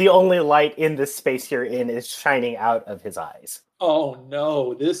 Because the only light in this space you're in is shining out of his eyes. Oh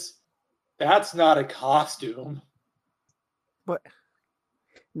no. That's not a costume. What?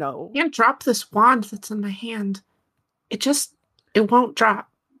 No. I can't drop this wand that's in my hand. It won't drop.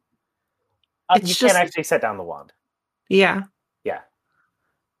 You can't actually set down the wand. Yeah. Yeah.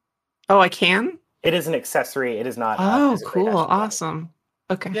 Oh, I can? It is an accessory. It is not. Oh, physically cool. attached to the body. Awesome.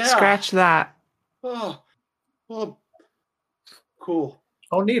 Okay. Yeah. Scratch that. Oh, well, cool.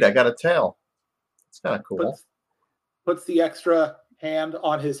 Oh, neat. I got a tail. It's kind of cool. Puts the extra hand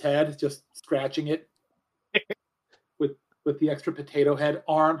on his head, just scratching it with the extra potato head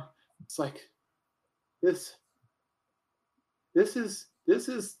arm. It's like this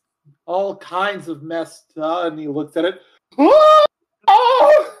is all kinds of messed up, and he looks at it. Oh!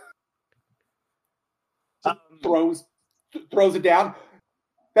 Throws it down.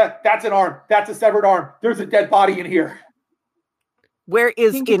 That's an arm. That's a severed arm. There's a dead body in here. Where I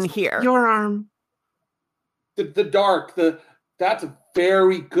is think in it's here? Your arm. The dark. That's a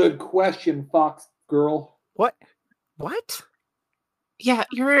very good question, Fox girl. What? What? Yeah,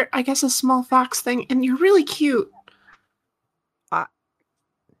 you're, I guess, a small fox thing, and you're really cute. I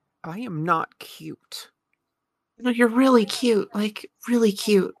am not cute. No, you're really cute. Like, really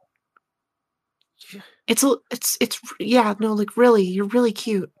cute. Yeah, no, like, really, you're really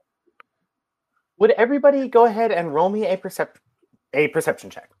cute. Would everybody go ahead and roll me a perception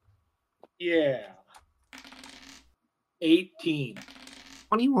check? Yeah. 18.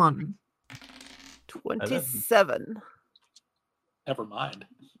 21. 27. Never mind.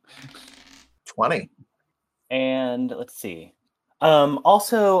 20. And let's see.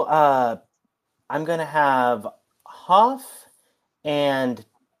 Also, I'm going to have Hoff and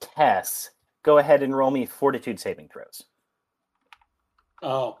Tess go ahead and roll me fortitude saving throws.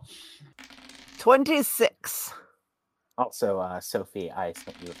 Oh. 26. Also, Sophie, I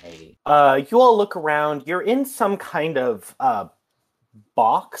sent you you all look around. You're in some kind of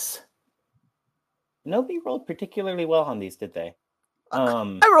box. Nobody rolled particularly well on these, did they?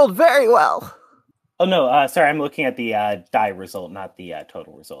 I rolled very well. Oh no, sorry, I'm looking at the die result, not the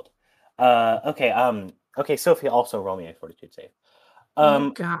total result. Okay, Sophie, also roll me a fortitude save.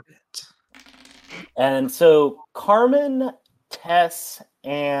 Got it. And so Carmen, Tess,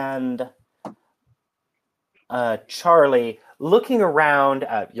 and Charlie, looking around,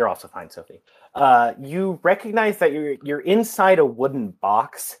 you're also fine, Sophie. You recognize that you're inside a wooden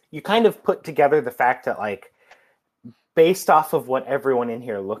box. You kind of put together the fact that, like, based off of what everyone in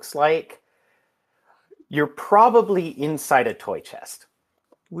here looks like, you're probably inside a toy chest.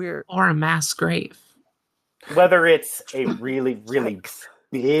 Or a mass grave. Whether it's a really, really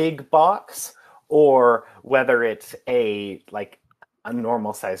big box or whether it's a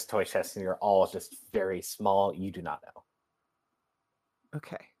normal sized toy chest and you're all just very small, you do not know.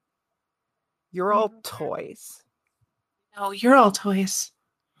 Okay. You're all toys. No, you're all toys.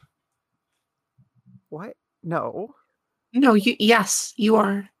 What? No. No, yes, you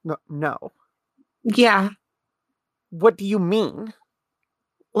are. No. Yeah. What do you mean?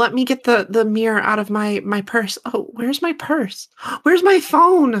 Let me get the mirror out of my purse. Oh, where's my purse? Where's my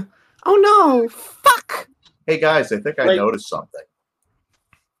phone? Oh no! Fuck! Hey guys, I think I noticed something.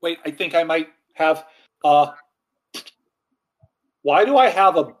 Wait, I think I might have. Why do I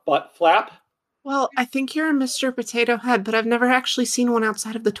have a butt flap? Well, I think you're a Mr. Potato Head, but I've never actually seen one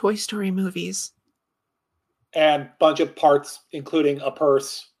outside of the Toy Story movies. And bunch of parts, including a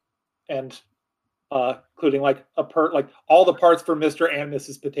purse, and including like all the parts for Mr. and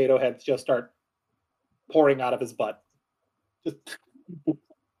Mrs. Potato Heads just start pouring out of his butt. Just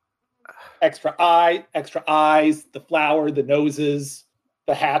extra eyes, the flower, the noses,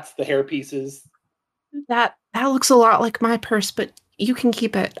 the hats, the hair pieces. That looks a lot like my purse, but you can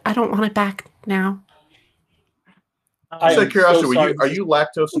keep it. I don't want it back now. Just out of curiosity, are you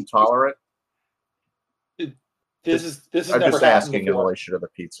lactose intolerant? This is I'm never just asking in before. relation to the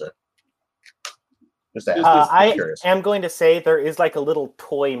pizza. Just to ask. I curious. am going to say there is like a little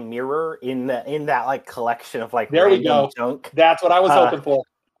toy mirror in that like collection of like There we random go. junk. That's what I was hoping for.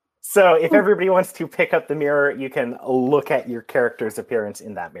 So if everybody wants to pick up the mirror, you can look at your character's appearance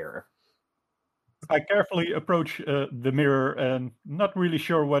in that mirror. I carefully approach the mirror and not really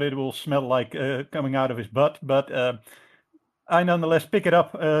sure what it will smell like coming out of his butt, but I nonetheless pick it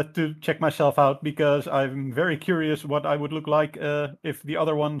up to check myself out because I'm very curious what I would look like if the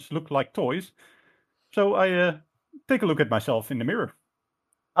other ones look like toys. So I take a look at myself in the mirror.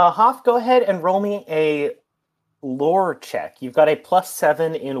 Hoff, go ahead and roll me a lore check. You've got a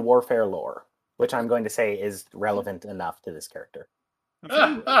 +7 in warfare lore, which I'm going to say is relevant enough to this character.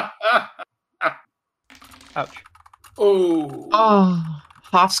 Ouch. Oh,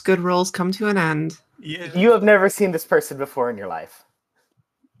 Hoff's good rolls come to an end. Yeah. You have never seen this person before in your life.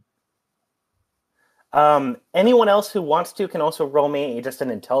 Anyone else who wants to can also roll me just an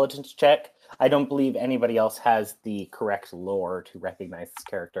intelligence check. I don't believe anybody else has the correct lore to recognize this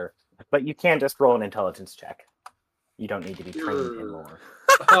character, but you can just roll an intelligence check. You don't need to be trained in lore.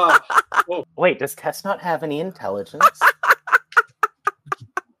 Wait, does Tess not have any intelligence?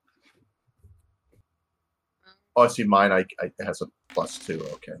 Oh, I see mine. I has a +2.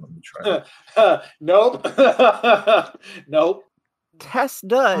 Okay, let me try. Nope. Nope. Tess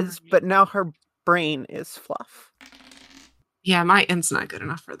does, but now her brain is fluff. Yeah, my int's not good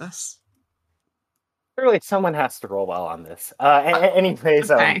enough for this. Surely someone has to roll well on this.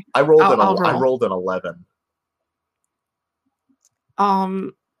 Anyways, Okay. I rolled I'll I roll. rolled an 11.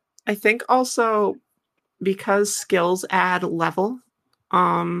 I think also because skills add level,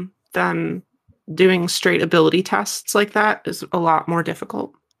 then doing straight ability tests like that is a lot more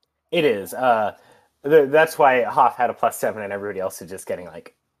difficult. it is. That's why Hoff had a +7 and everybody else is just getting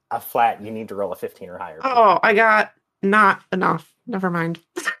like a flat. You need to roll a 15 or higher. Oh, I got not enough. Never mind.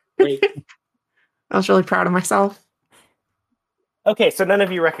 Wait. I was really proud of myself. Okay, so none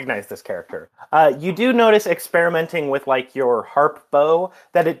of you recognize this character. You do notice experimenting with like your harp bow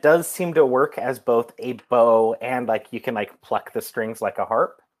that it does seem to work as both a bow and like you can like pluck the strings like a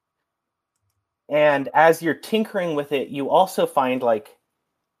harp. And as you're tinkering with it, you also find like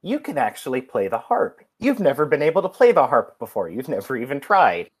you can actually play the harp. You've never been able to play the harp before. You've never even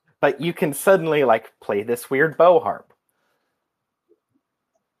tried, but you can suddenly like play this weird bow harp.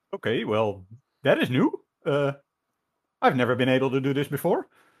 Okay, well, that is new. I've never been able to do this before.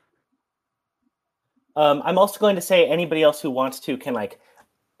 I'm also going to say anybody else who wants to can like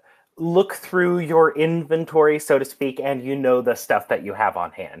look through your inventory, so to speak, and you know the stuff that you have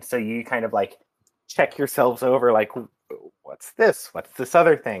on hand. So you kind of like check yourselves over, like, what's this? What's this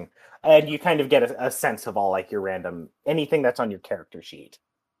other thing? And you kind of get a sense of all like your random, anything that's on your character sheet.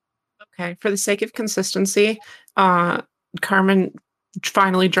 Okay, for the sake of consistency, Carmen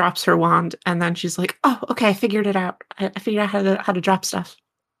finally drops her wand, and then she's like, "Oh, okay, I figured it out. I figured out how to drop stuff."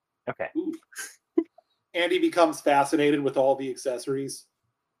 Okay. Ooh. Andy becomes fascinated with all the accessories.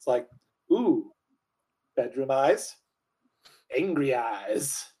 It's like, ooh, bedroom eyes, angry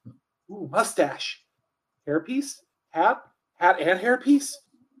eyes, ooh, mustache, hairpiece, hat and hairpiece.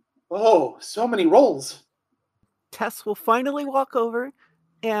 Oh, so many rolls. Tess will finally walk over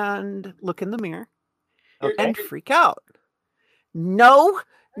and look in the mirror Okay. and freak out. No,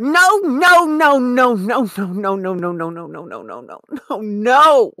 no, no, no, no, no, no, no, no, no, no, no, no, no, no, no, no,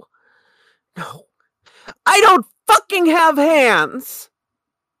 no, no. I don't fucking have hands.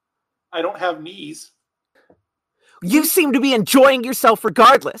 I don't have knees. You seem to be enjoying yourself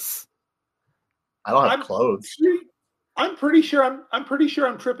regardless. I don't have I'm- clothes. I'm pretty sure I'm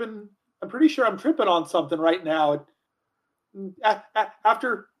tripping. I'm pretty sure I'm tripping on something right now.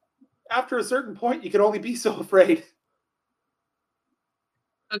 After a certain point, you can only be so afraid.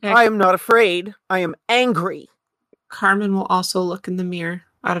 Okay. I am not afraid. I am angry. Carmen will also look in the mirror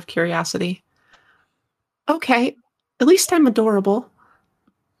out of curiosity. Okay, at least I'm adorable.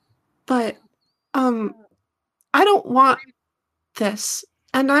 But, I don't want this.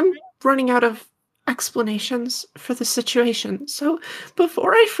 And I'm running out of explanations for the situation. So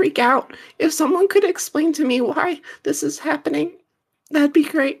before I freak out, if someone could explain to me why this is happening, that'd be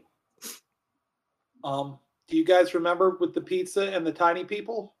great. Do you guys remember with the pizza and the tiny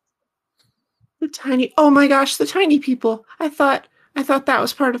people? Oh my gosh, the tiny people. I thought that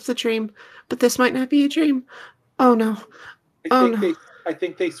was part of the dream, but this might not be a dream. Oh no. I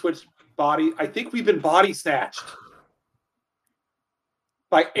think they switched body. I think we've been body snatched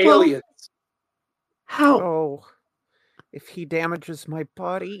by aliens. How? Oh, if he damages my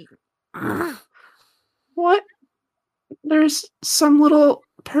body. What? There's some little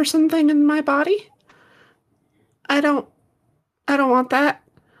person thing in my body? I don't want that.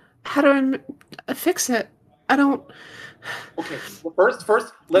 How do I fix it? I don't. Okay, well,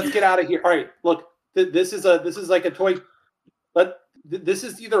 first, let's get out of here. All right, look, this is like a toy. This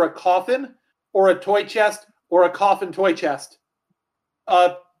is either a coffin or a toy chest or a coffin toy chest.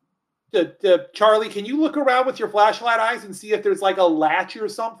 Charlie, can you look around with your flashlight eyes and see if there's like a latch or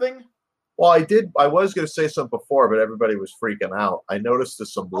something? Well, I did. I was going to say something before, but everybody was freaking out. I noticed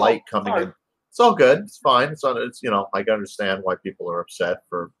there's some light coming in. It's all good. It's fine. It's on. It's I can understand why people are upset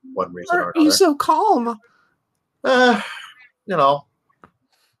for one reason or Are another. you so calm?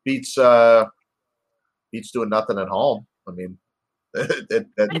 Beats doing nothing at home. I mean,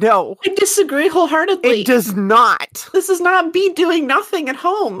 No, I disagree wholeheartedly. it does not. This is not me doing nothing at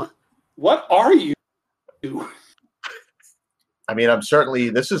home. What are you? I mean,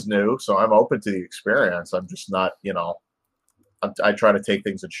 this is new, so I'm open to the experience. I'm just not, I try to take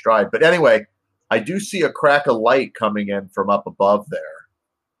things in stride. But anyway, I do see a crack of light coming in from up above there.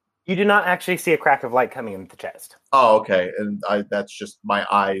 You do not actually see a crack of light coming into the chest. Oh, okay. And that's just my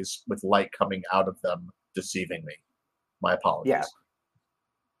eyes with light coming out of them deceiving me. My apologies.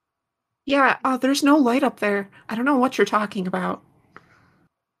 Yeah, there's no light up there. I don't know what you're talking about.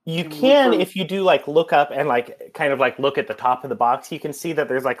 You can, if you do look up and kind of look at the top of the box, you can see that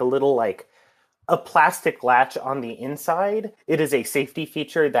there's a little a plastic latch on the inside. It is a safety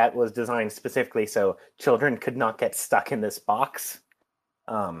feature that was designed specifically so children could not get stuck in this box.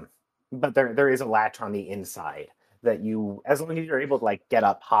 But there is a latch on the inside that as long as you're able to get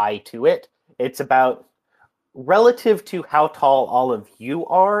up high to it, it's about, relative to how tall all of you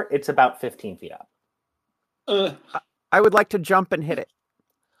are, it's about 15 feet up. I would like to jump and hit it.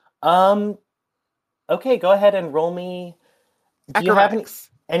 Okay, go ahead and roll me. Do you have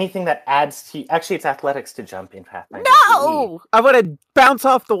anything that adds to? Actually, it's athletics to jump in Pathfinder. No, I want to bounce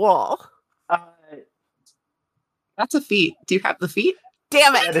off the wall. That's a feat. Do you have the feat?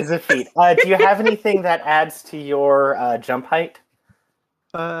 Damn it! That is a feat. Do you have anything that adds to your jump height?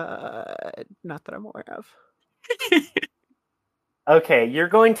 Not that I'm aware of. Okay, you're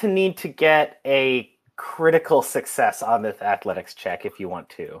going to need to get a critical success on this athletics check if you want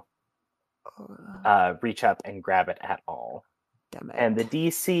to reach up and grab it at all. Damn it. And the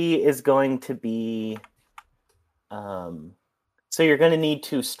DC is going to be... so you're going to need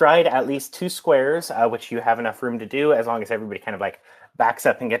to stride at least 2 squares, which you have enough room to do as long as everybody kind of backs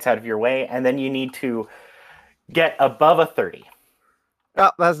up and gets out of your way. And then you need to get above a 30.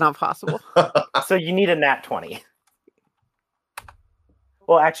 Oh, that's not possible. So you need a nat 20.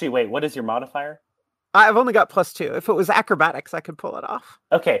 Well, actually, wait, what is your modifier? I've only got +2. If it was acrobatics, I could pull it off.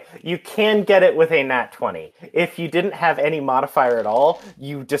 Okay, you can get it with a nat 20. If you didn't have any modifier at all,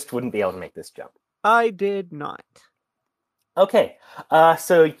 you just wouldn't be able to make this jump. I did not. Okay,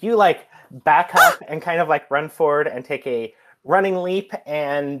 so you back up and kind of run forward and take a running leap,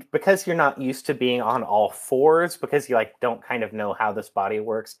 and because you're not used to being on all fours, because you don't kind of know how this body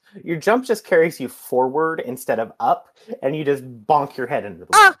works, your jump just carries you forward instead of up, and you just bonk your head into the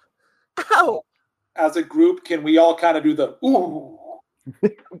wall. Ow! As a group, can we all kind of do the ooh?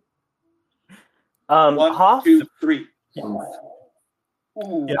 1, 2, 3.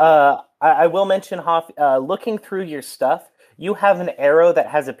 Ooh. I will mention, Hoff, looking through your stuff, you have an arrow that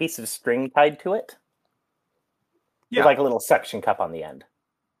has a piece of string tied to it. Yeah. With a little suction cup on the end.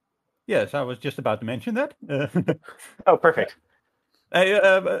 Yes, I was just about to mention that. Oh, perfect.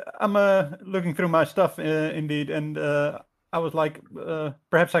 I'm looking through my stuff indeed, and I was like,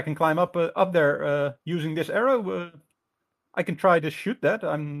 perhaps I can climb up there using this arrow. I can try to shoot that.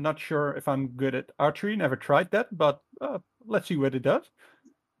 I'm not sure if I'm good at archery. Never tried that, but let's see what it does.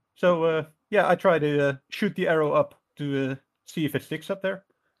 So yeah, I try to shoot the arrow up to see if it sticks up there.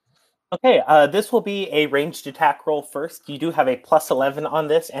 Okay, this will be a ranged attack roll first. You do have a +11 on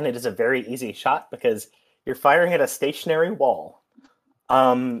this, and it is a very easy shot because you're firing at a stationary wall.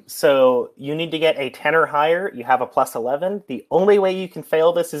 So you need to get a 10 or higher. You have a +11. The only way you can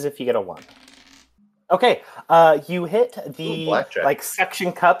fail this is if you get a 1. Okay, you hit the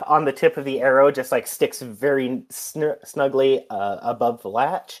suction cup on the tip of the arrow, just sticks very snugly above the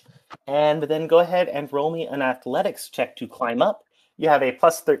latch. And then go ahead and roll me an athletics check to climb up. You have a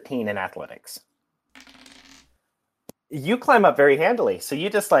 +13 in athletics. You climb up very handily. So you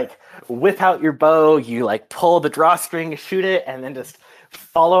just whip out your bow, you pull the drawstring, shoot it, and then just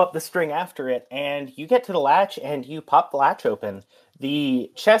follow up the string after it. And you get to the latch and you pop the latch open.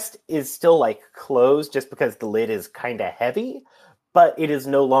 The chest is still closed just because the lid is kind of heavy, but it is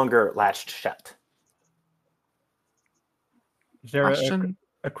no longer latched shut. Is there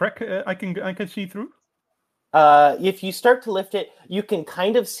a crack I can see through? If you start to lift it, you can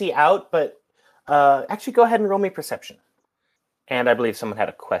kind of see out, but actually go ahead and roll me perception. And I believe someone had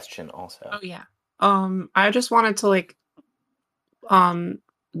a question also. Oh yeah. I just wanted to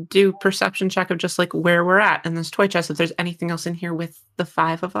do perception check of just like where we're at in this toy chest. If there's anything else in here with the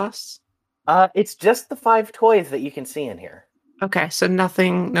 5 of us. It's just the 5 toys that you can see in here. Okay, so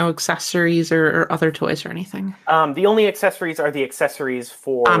nothing, no accessories or other toys or anything. The only accessories are the accessories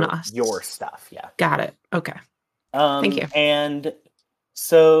for On us. your stuff. Yeah. Got it. Okay. Thank you. And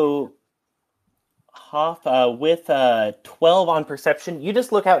so, Hoff, with 12 on perception, you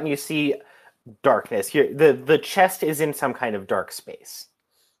just look out and you see darkness. The chest is in some kind of dark space.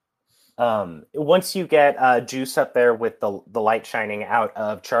 Once you get Juice up there with the light shining out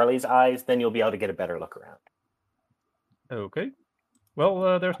of Charlie's eyes, then you'll be able to get a better look around. Okay.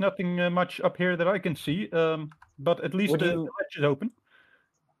 Well, there's nothing much up here that I can see, but at least the ledge is open.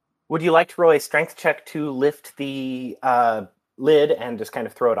 Would you like to roll a strength check to lift the lid and just kind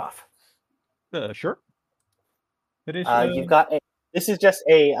of throw it off? Sure. It is. You've got this is just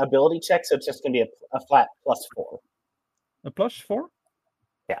a ability check, so it's just going to be a flat +4. A +4?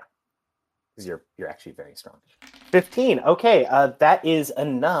 Yeah, because you're actually very strong. 15. Okay, that is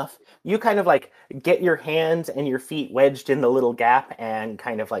enough. You kind of like get your hands and your feet wedged in the little gap and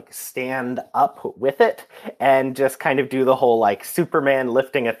kind of like stand up with it and just kind of do the whole like Superman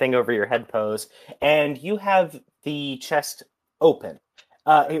lifting a thing over your head pose. And you have the chest open.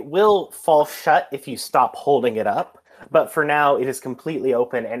 It will fall shut if you stop holding it up. But for now, it is completely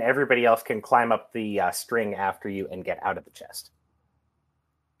open and everybody else can climb up the string after you and get out of the chest.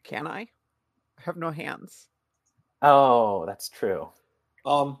 Can I? I have no hands. Oh, that's true.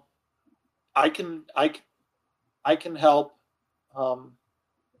 I can help,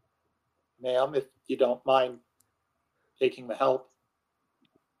 ma'am, if you don't mind taking the help.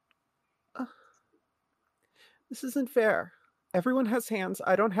 This isn't fair. Everyone has hands.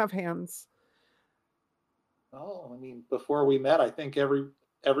 I don't have hands. Oh, I mean, before we met, I think every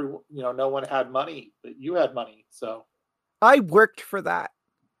no one had money, but you had money, so I worked for that.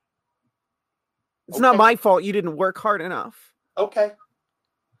 It's not my fault you didn't work hard enough. Okay.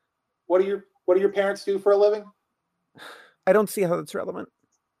 What do your parents do for a living? I don't see how that's relevant.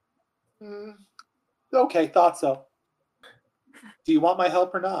 Okay, thought so. Do you want my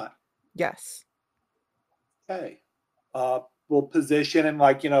help or not? Yes. Okay. We'll position and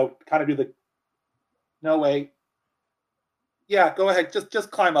kind of do the. No way. Yeah, go ahead.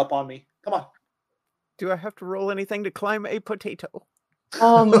 Just climb up on me. Come on. Do I have to roll anything to climb a potato?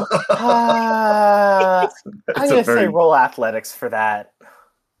 I'm gonna say roll athletics for that.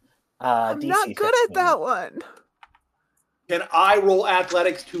 I'm DC not good 15. at that one. Can I roll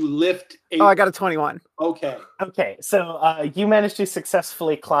athletics to lift a... Oh, I got a 21. Okay. Okay, so you managed to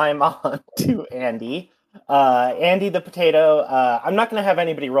successfully climb on to Andy. Andy the potato, I'm not going to have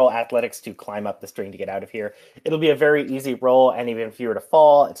anybody roll athletics to climb up the string to get out of here. It'll be a very easy roll, and even if you were to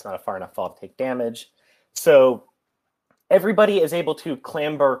fall, it's not a far enough fall to take damage. So everybody is able to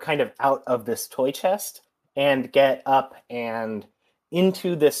clamber kind of out of this toy chest and get up and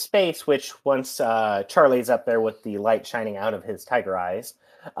into this space, which once Charlie's up there with the light shining out of his tiger eyes,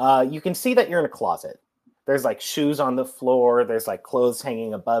 you can see that you're in a closet. There's like shoes on the floor. There's like clothes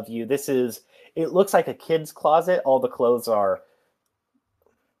hanging above you. It looks like a kid's closet. All the clothes are,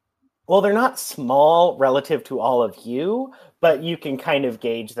 well, they're not small relative to all of you, but you can kind of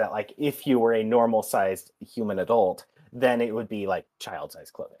gauge that like if you were a normal sized human adult, then it would be like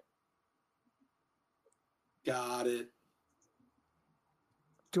child-sized clothing. Got it.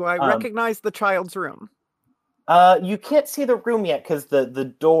 Do I recognize the child's room? You can't see the room yet because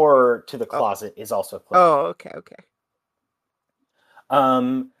the door to the closet is also closed. Oh, okay.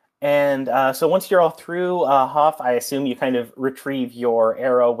 And so once you're all through, Hoff, I assume you kind of retrieve your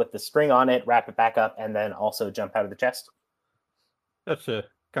arrow with the string on it, wrap it back up, and then also jump out of the chest? That's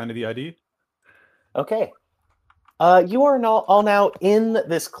kind of the idea. Okay. You are all now in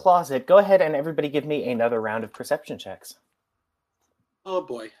this closet. Go ahead and everybody give me another round of perception checks. Oh,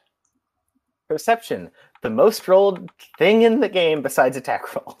 boy. Perception, the most rolled thing in the game besides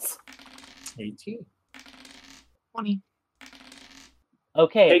attack rolls. 18. 20.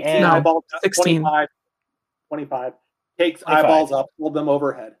 Okay, Takes and the eyeballs up, 16. 25. Takes 25. eyeballs up, hold them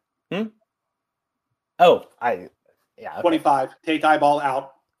overhead. Oh, yeah. Okay. 25. Take eyeball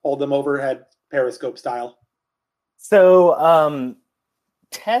out, hold them overhead, periscope style. So,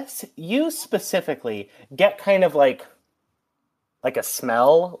 Tess, you specifically get kind of like a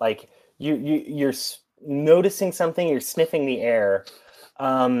smell, like you're noticing something, you're sniffing the air.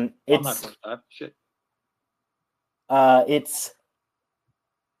 I'm not 25. Shit.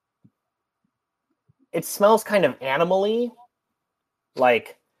 It smells kind of animal-y,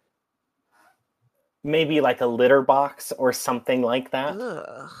 like maybe like a litter box or something like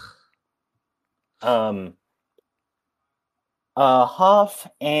that. Ugh. Hoff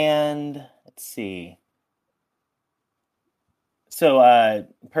and let's see. So,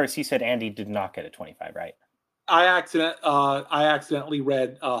 Percy, you said Andy did not get a 25, right? I accidentally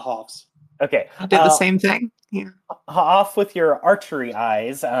read Hoff's. Okay. I did the same thing. Yeah. Hoff, with your archery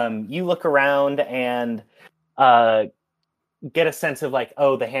eyes, you look around and get a sense of like,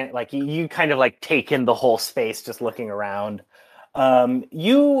 oh, the hand, like you kind of like take in the whole space just looking around.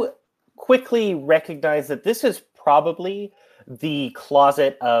 You quickly recognize that this is probably the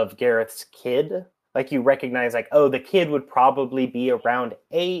closet of Gareth's kid. Like you recognize like, oh, the kid would probably be around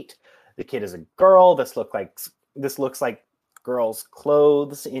 8. The kid is a girl. This looks like girls'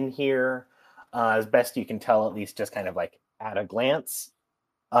 clothes in here, as best you can tell, at least just kind of like at a glance.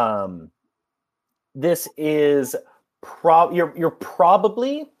 This is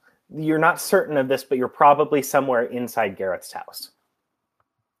you're not certain of this, but you're probably somewhere inside Gareth's house.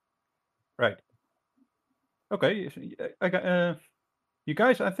 Right. Okay. You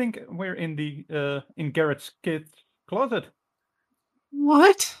guys, I think we're in the in Garrett's kid's closet.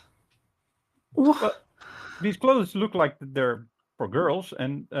 What? Well, these clothes look like they're for girls,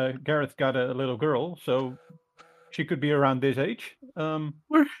 and Gareth got a little girl, so she could be around this age.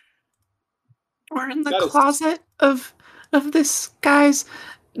 We're in the That is- closet of this guy's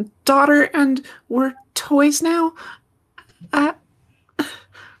daughter, and we're toys now. That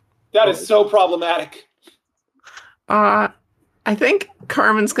is so problematic. I think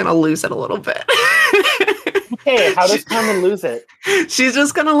Carmen's gonna lose it a little bit. Hey, how does Carmen lose it? She's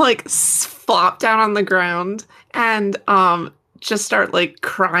just gonna like flop down on the ground and just start like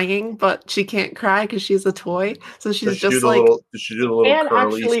crying, but she can't cry because she's a toy. So she's just like, does she do the little And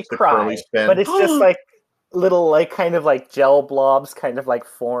curly, actually the cry, curly spin? but it's just like little like kind of like gel blobs kind of like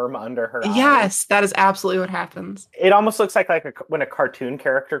form under her eyes. yes, that is absolutely what happens. It almost looks like when a cartoon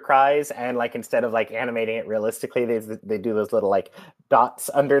character cries, and like instead of like animating it realistically, they do those little like dots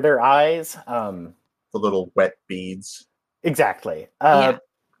under their eyes. The little wet beads. Exactly. Yeah.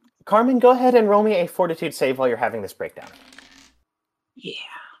 Carmen, go ahead and roll me a fortitude save while you're having this breakdown. Yeah,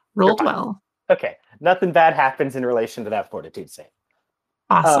 rolled fine. well. Okay, nothing bad happens in relation to that fortitude save.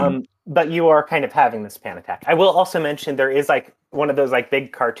 Awesome. But you are kind of having this panic attack. I will also mention there is like one of those like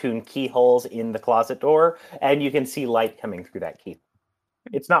big cartoon keyholes in the closet door, and you can see light coming through that key.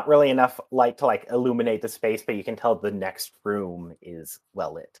 It's not really enough light to like illuminate the space, but you can tell the next room is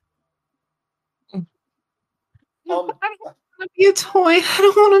well lit. I don't want to be a toy. I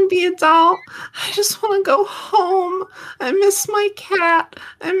don't want to be a doll. I just want to go home. I miss my cat.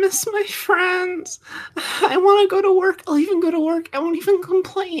 I miss my friends. I want to go to work. I'll even go to work. I won't even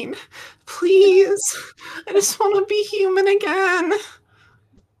complain. Please. I just want to be human again.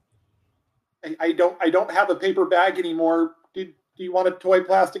 I don't have a paper bag anymore. Do you want a toy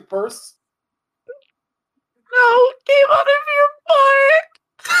plastic purse? No, get out of your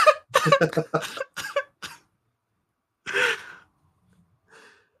butt.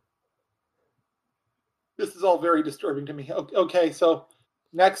 This is all very disturbing to me. Okay, so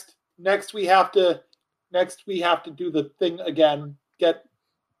next we have to do the thing again. Get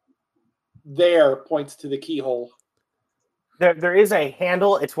there points to the keyhole. There is a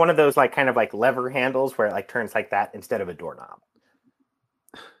handle. It's one of those like kind of like lever handles where it like turns like that instead of a doorknob.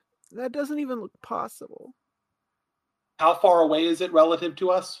 That doesn't even look possible. How far away is it relative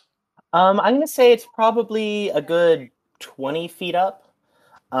to us? I'm gonna say it's probably a good 20 feet up.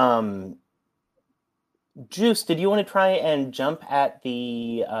 Juice, did you want to try and jump at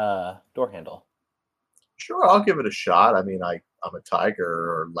the door handle? Sure, I'll give it a shot. I mean, I'm a tiger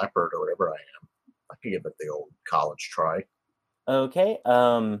or leopard or whatever I am. I can give it the old college try. Okay.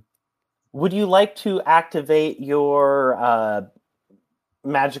 Would you like to activate your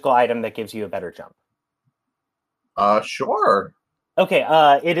magical item that gives you a better jump? Sure. Okay.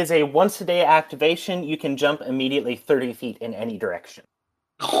 It is a once a day activation. You can jump immediately 30 feet in any direction.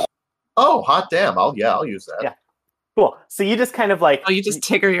 Oh, hot damn! I'll use that. Yeah. Cool. So you just kind of like Oh, you just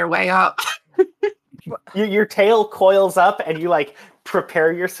tigger your way up. your tail coils up and you like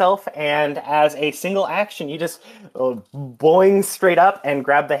prepare yourself, and as a single action you just boing straight up and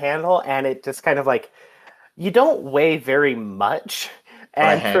grab the handle, and it just kind of like, you don't weigh very much,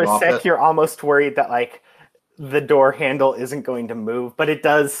 and for a sec you're almost worried that like the door handle isn't going to move, but it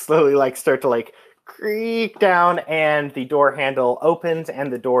does slowly like start to like creak down, and the door handle opens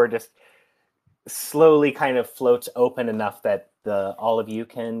and the door just slowly kind of floats open enough that all of you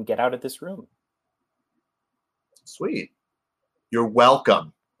can get out of this room. Sweet. You're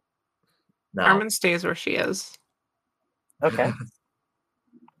welcome. Now, Carmen stays where she is. Okay.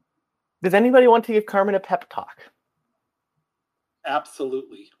 Does anybody want to give Carmen a pep talk?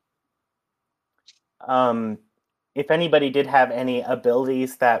 Absolutely. If anybody did have any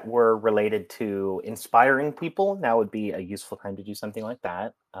abilities that were related to inspiring people, now would be a useful time to do something like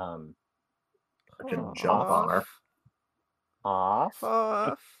that. I can jump on her. Off.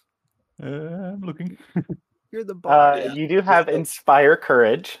 I'm looking. You're the bar. Yeah. You do have Inspire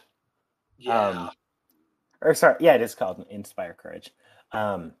Courage. Yeah. Or sorry, yeah, it is called Inspire Courage.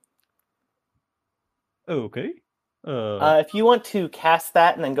 Okay. If you want to cast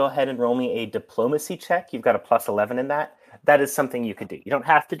that and then go ahead and roll me a diplomacy check, you've got a plus 11 in that. That is something you could do. You don't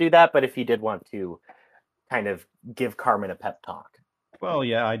have to do that, but if you did want to kind of give Carmen a pep talk. Well,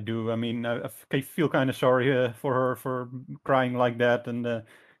 yeah, I do. I mean, I feel kind of sorry for her for crying like that, and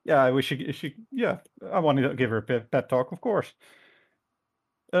yeah, I wish she. Yeah, I wanted to give her a pep talk, of course.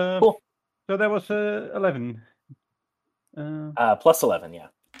 Cool. So that was 11. Plus 11, yeah.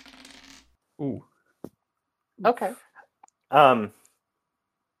 Ooh. Okay. I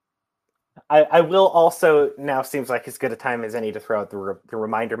will also, now seems like as good a time as any to throw out the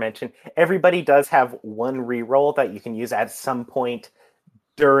reminder mention. Everybody does have one reroll that you can use at some point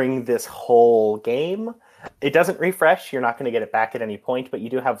during this whole game. It doesn't refresh. You're not going to get it back at any point, but you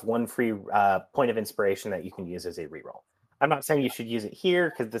do have one free point of inspiration that you can use as a reroll. I'm not saying you should use it here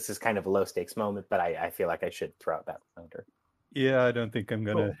because this is kind of a low stakes moment, but I feel like I should throw out that reminder. Yeah, I don't think I'm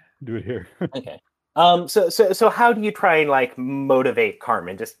gonna do it here. Okay. So how do you try and like motivate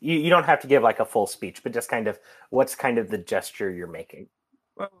Carmen? Just you don't have to give like a full speech, but just kind of what's kind of the gesture you're making.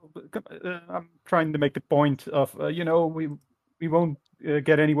 Well, I'm trying to make the point of we won't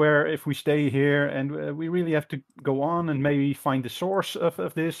get anywhere if we stay here, and we really have to go on and maybe find the source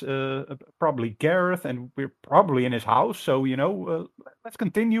of this. Probably Gareth, and we're probably in his house. So let's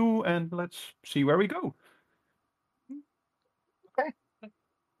continue and let's see where we go.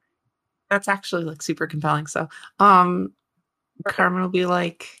 That's actually like super compelling. So, Carmen will be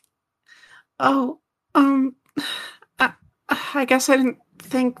like, "Oh, I guess I didn't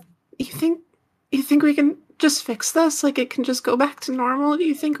think. You think we can just fix this? Like it can just go back to normal? Do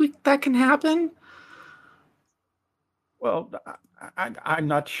you think that can happen?" Well, I'm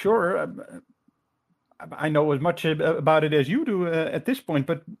not sure. I know as much about it as you do at this point,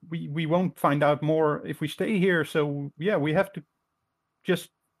 but we won't find out more if we stay here. So yeah, we have to just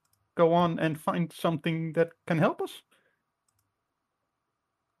go on and find something that can help us.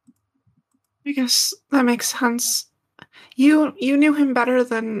 I guess that makes sense. You knew him better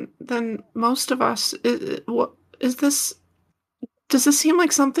than most of us. What is this? Does this seem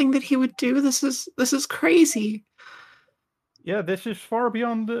like something that he would do? This is crazy. Yeah, this is far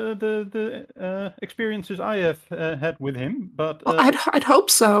beyond the experiences I have had with him. But Well, I'd hope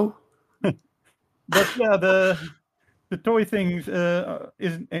so. but yeah, the toy things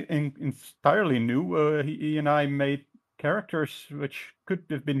is entirely new. He and I made characters which could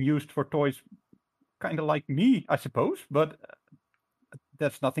have been used for toys, kind of like me, I suppose. But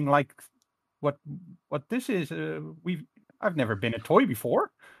that's nothing like what this is. I've never been a toy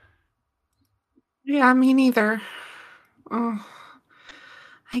before. Yeah, me neither. Oh,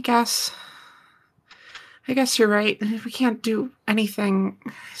 I guess you're right. We can't do anything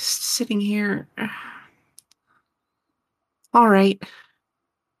sitting here. All right.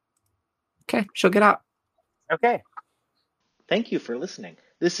 Okay, she'll get up. Okay. Thank you for listening.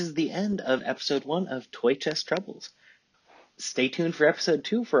 This is the end of episode 1 of Toy Chest Troubles. Stay tuned for episode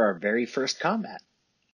 2 for our very first combat.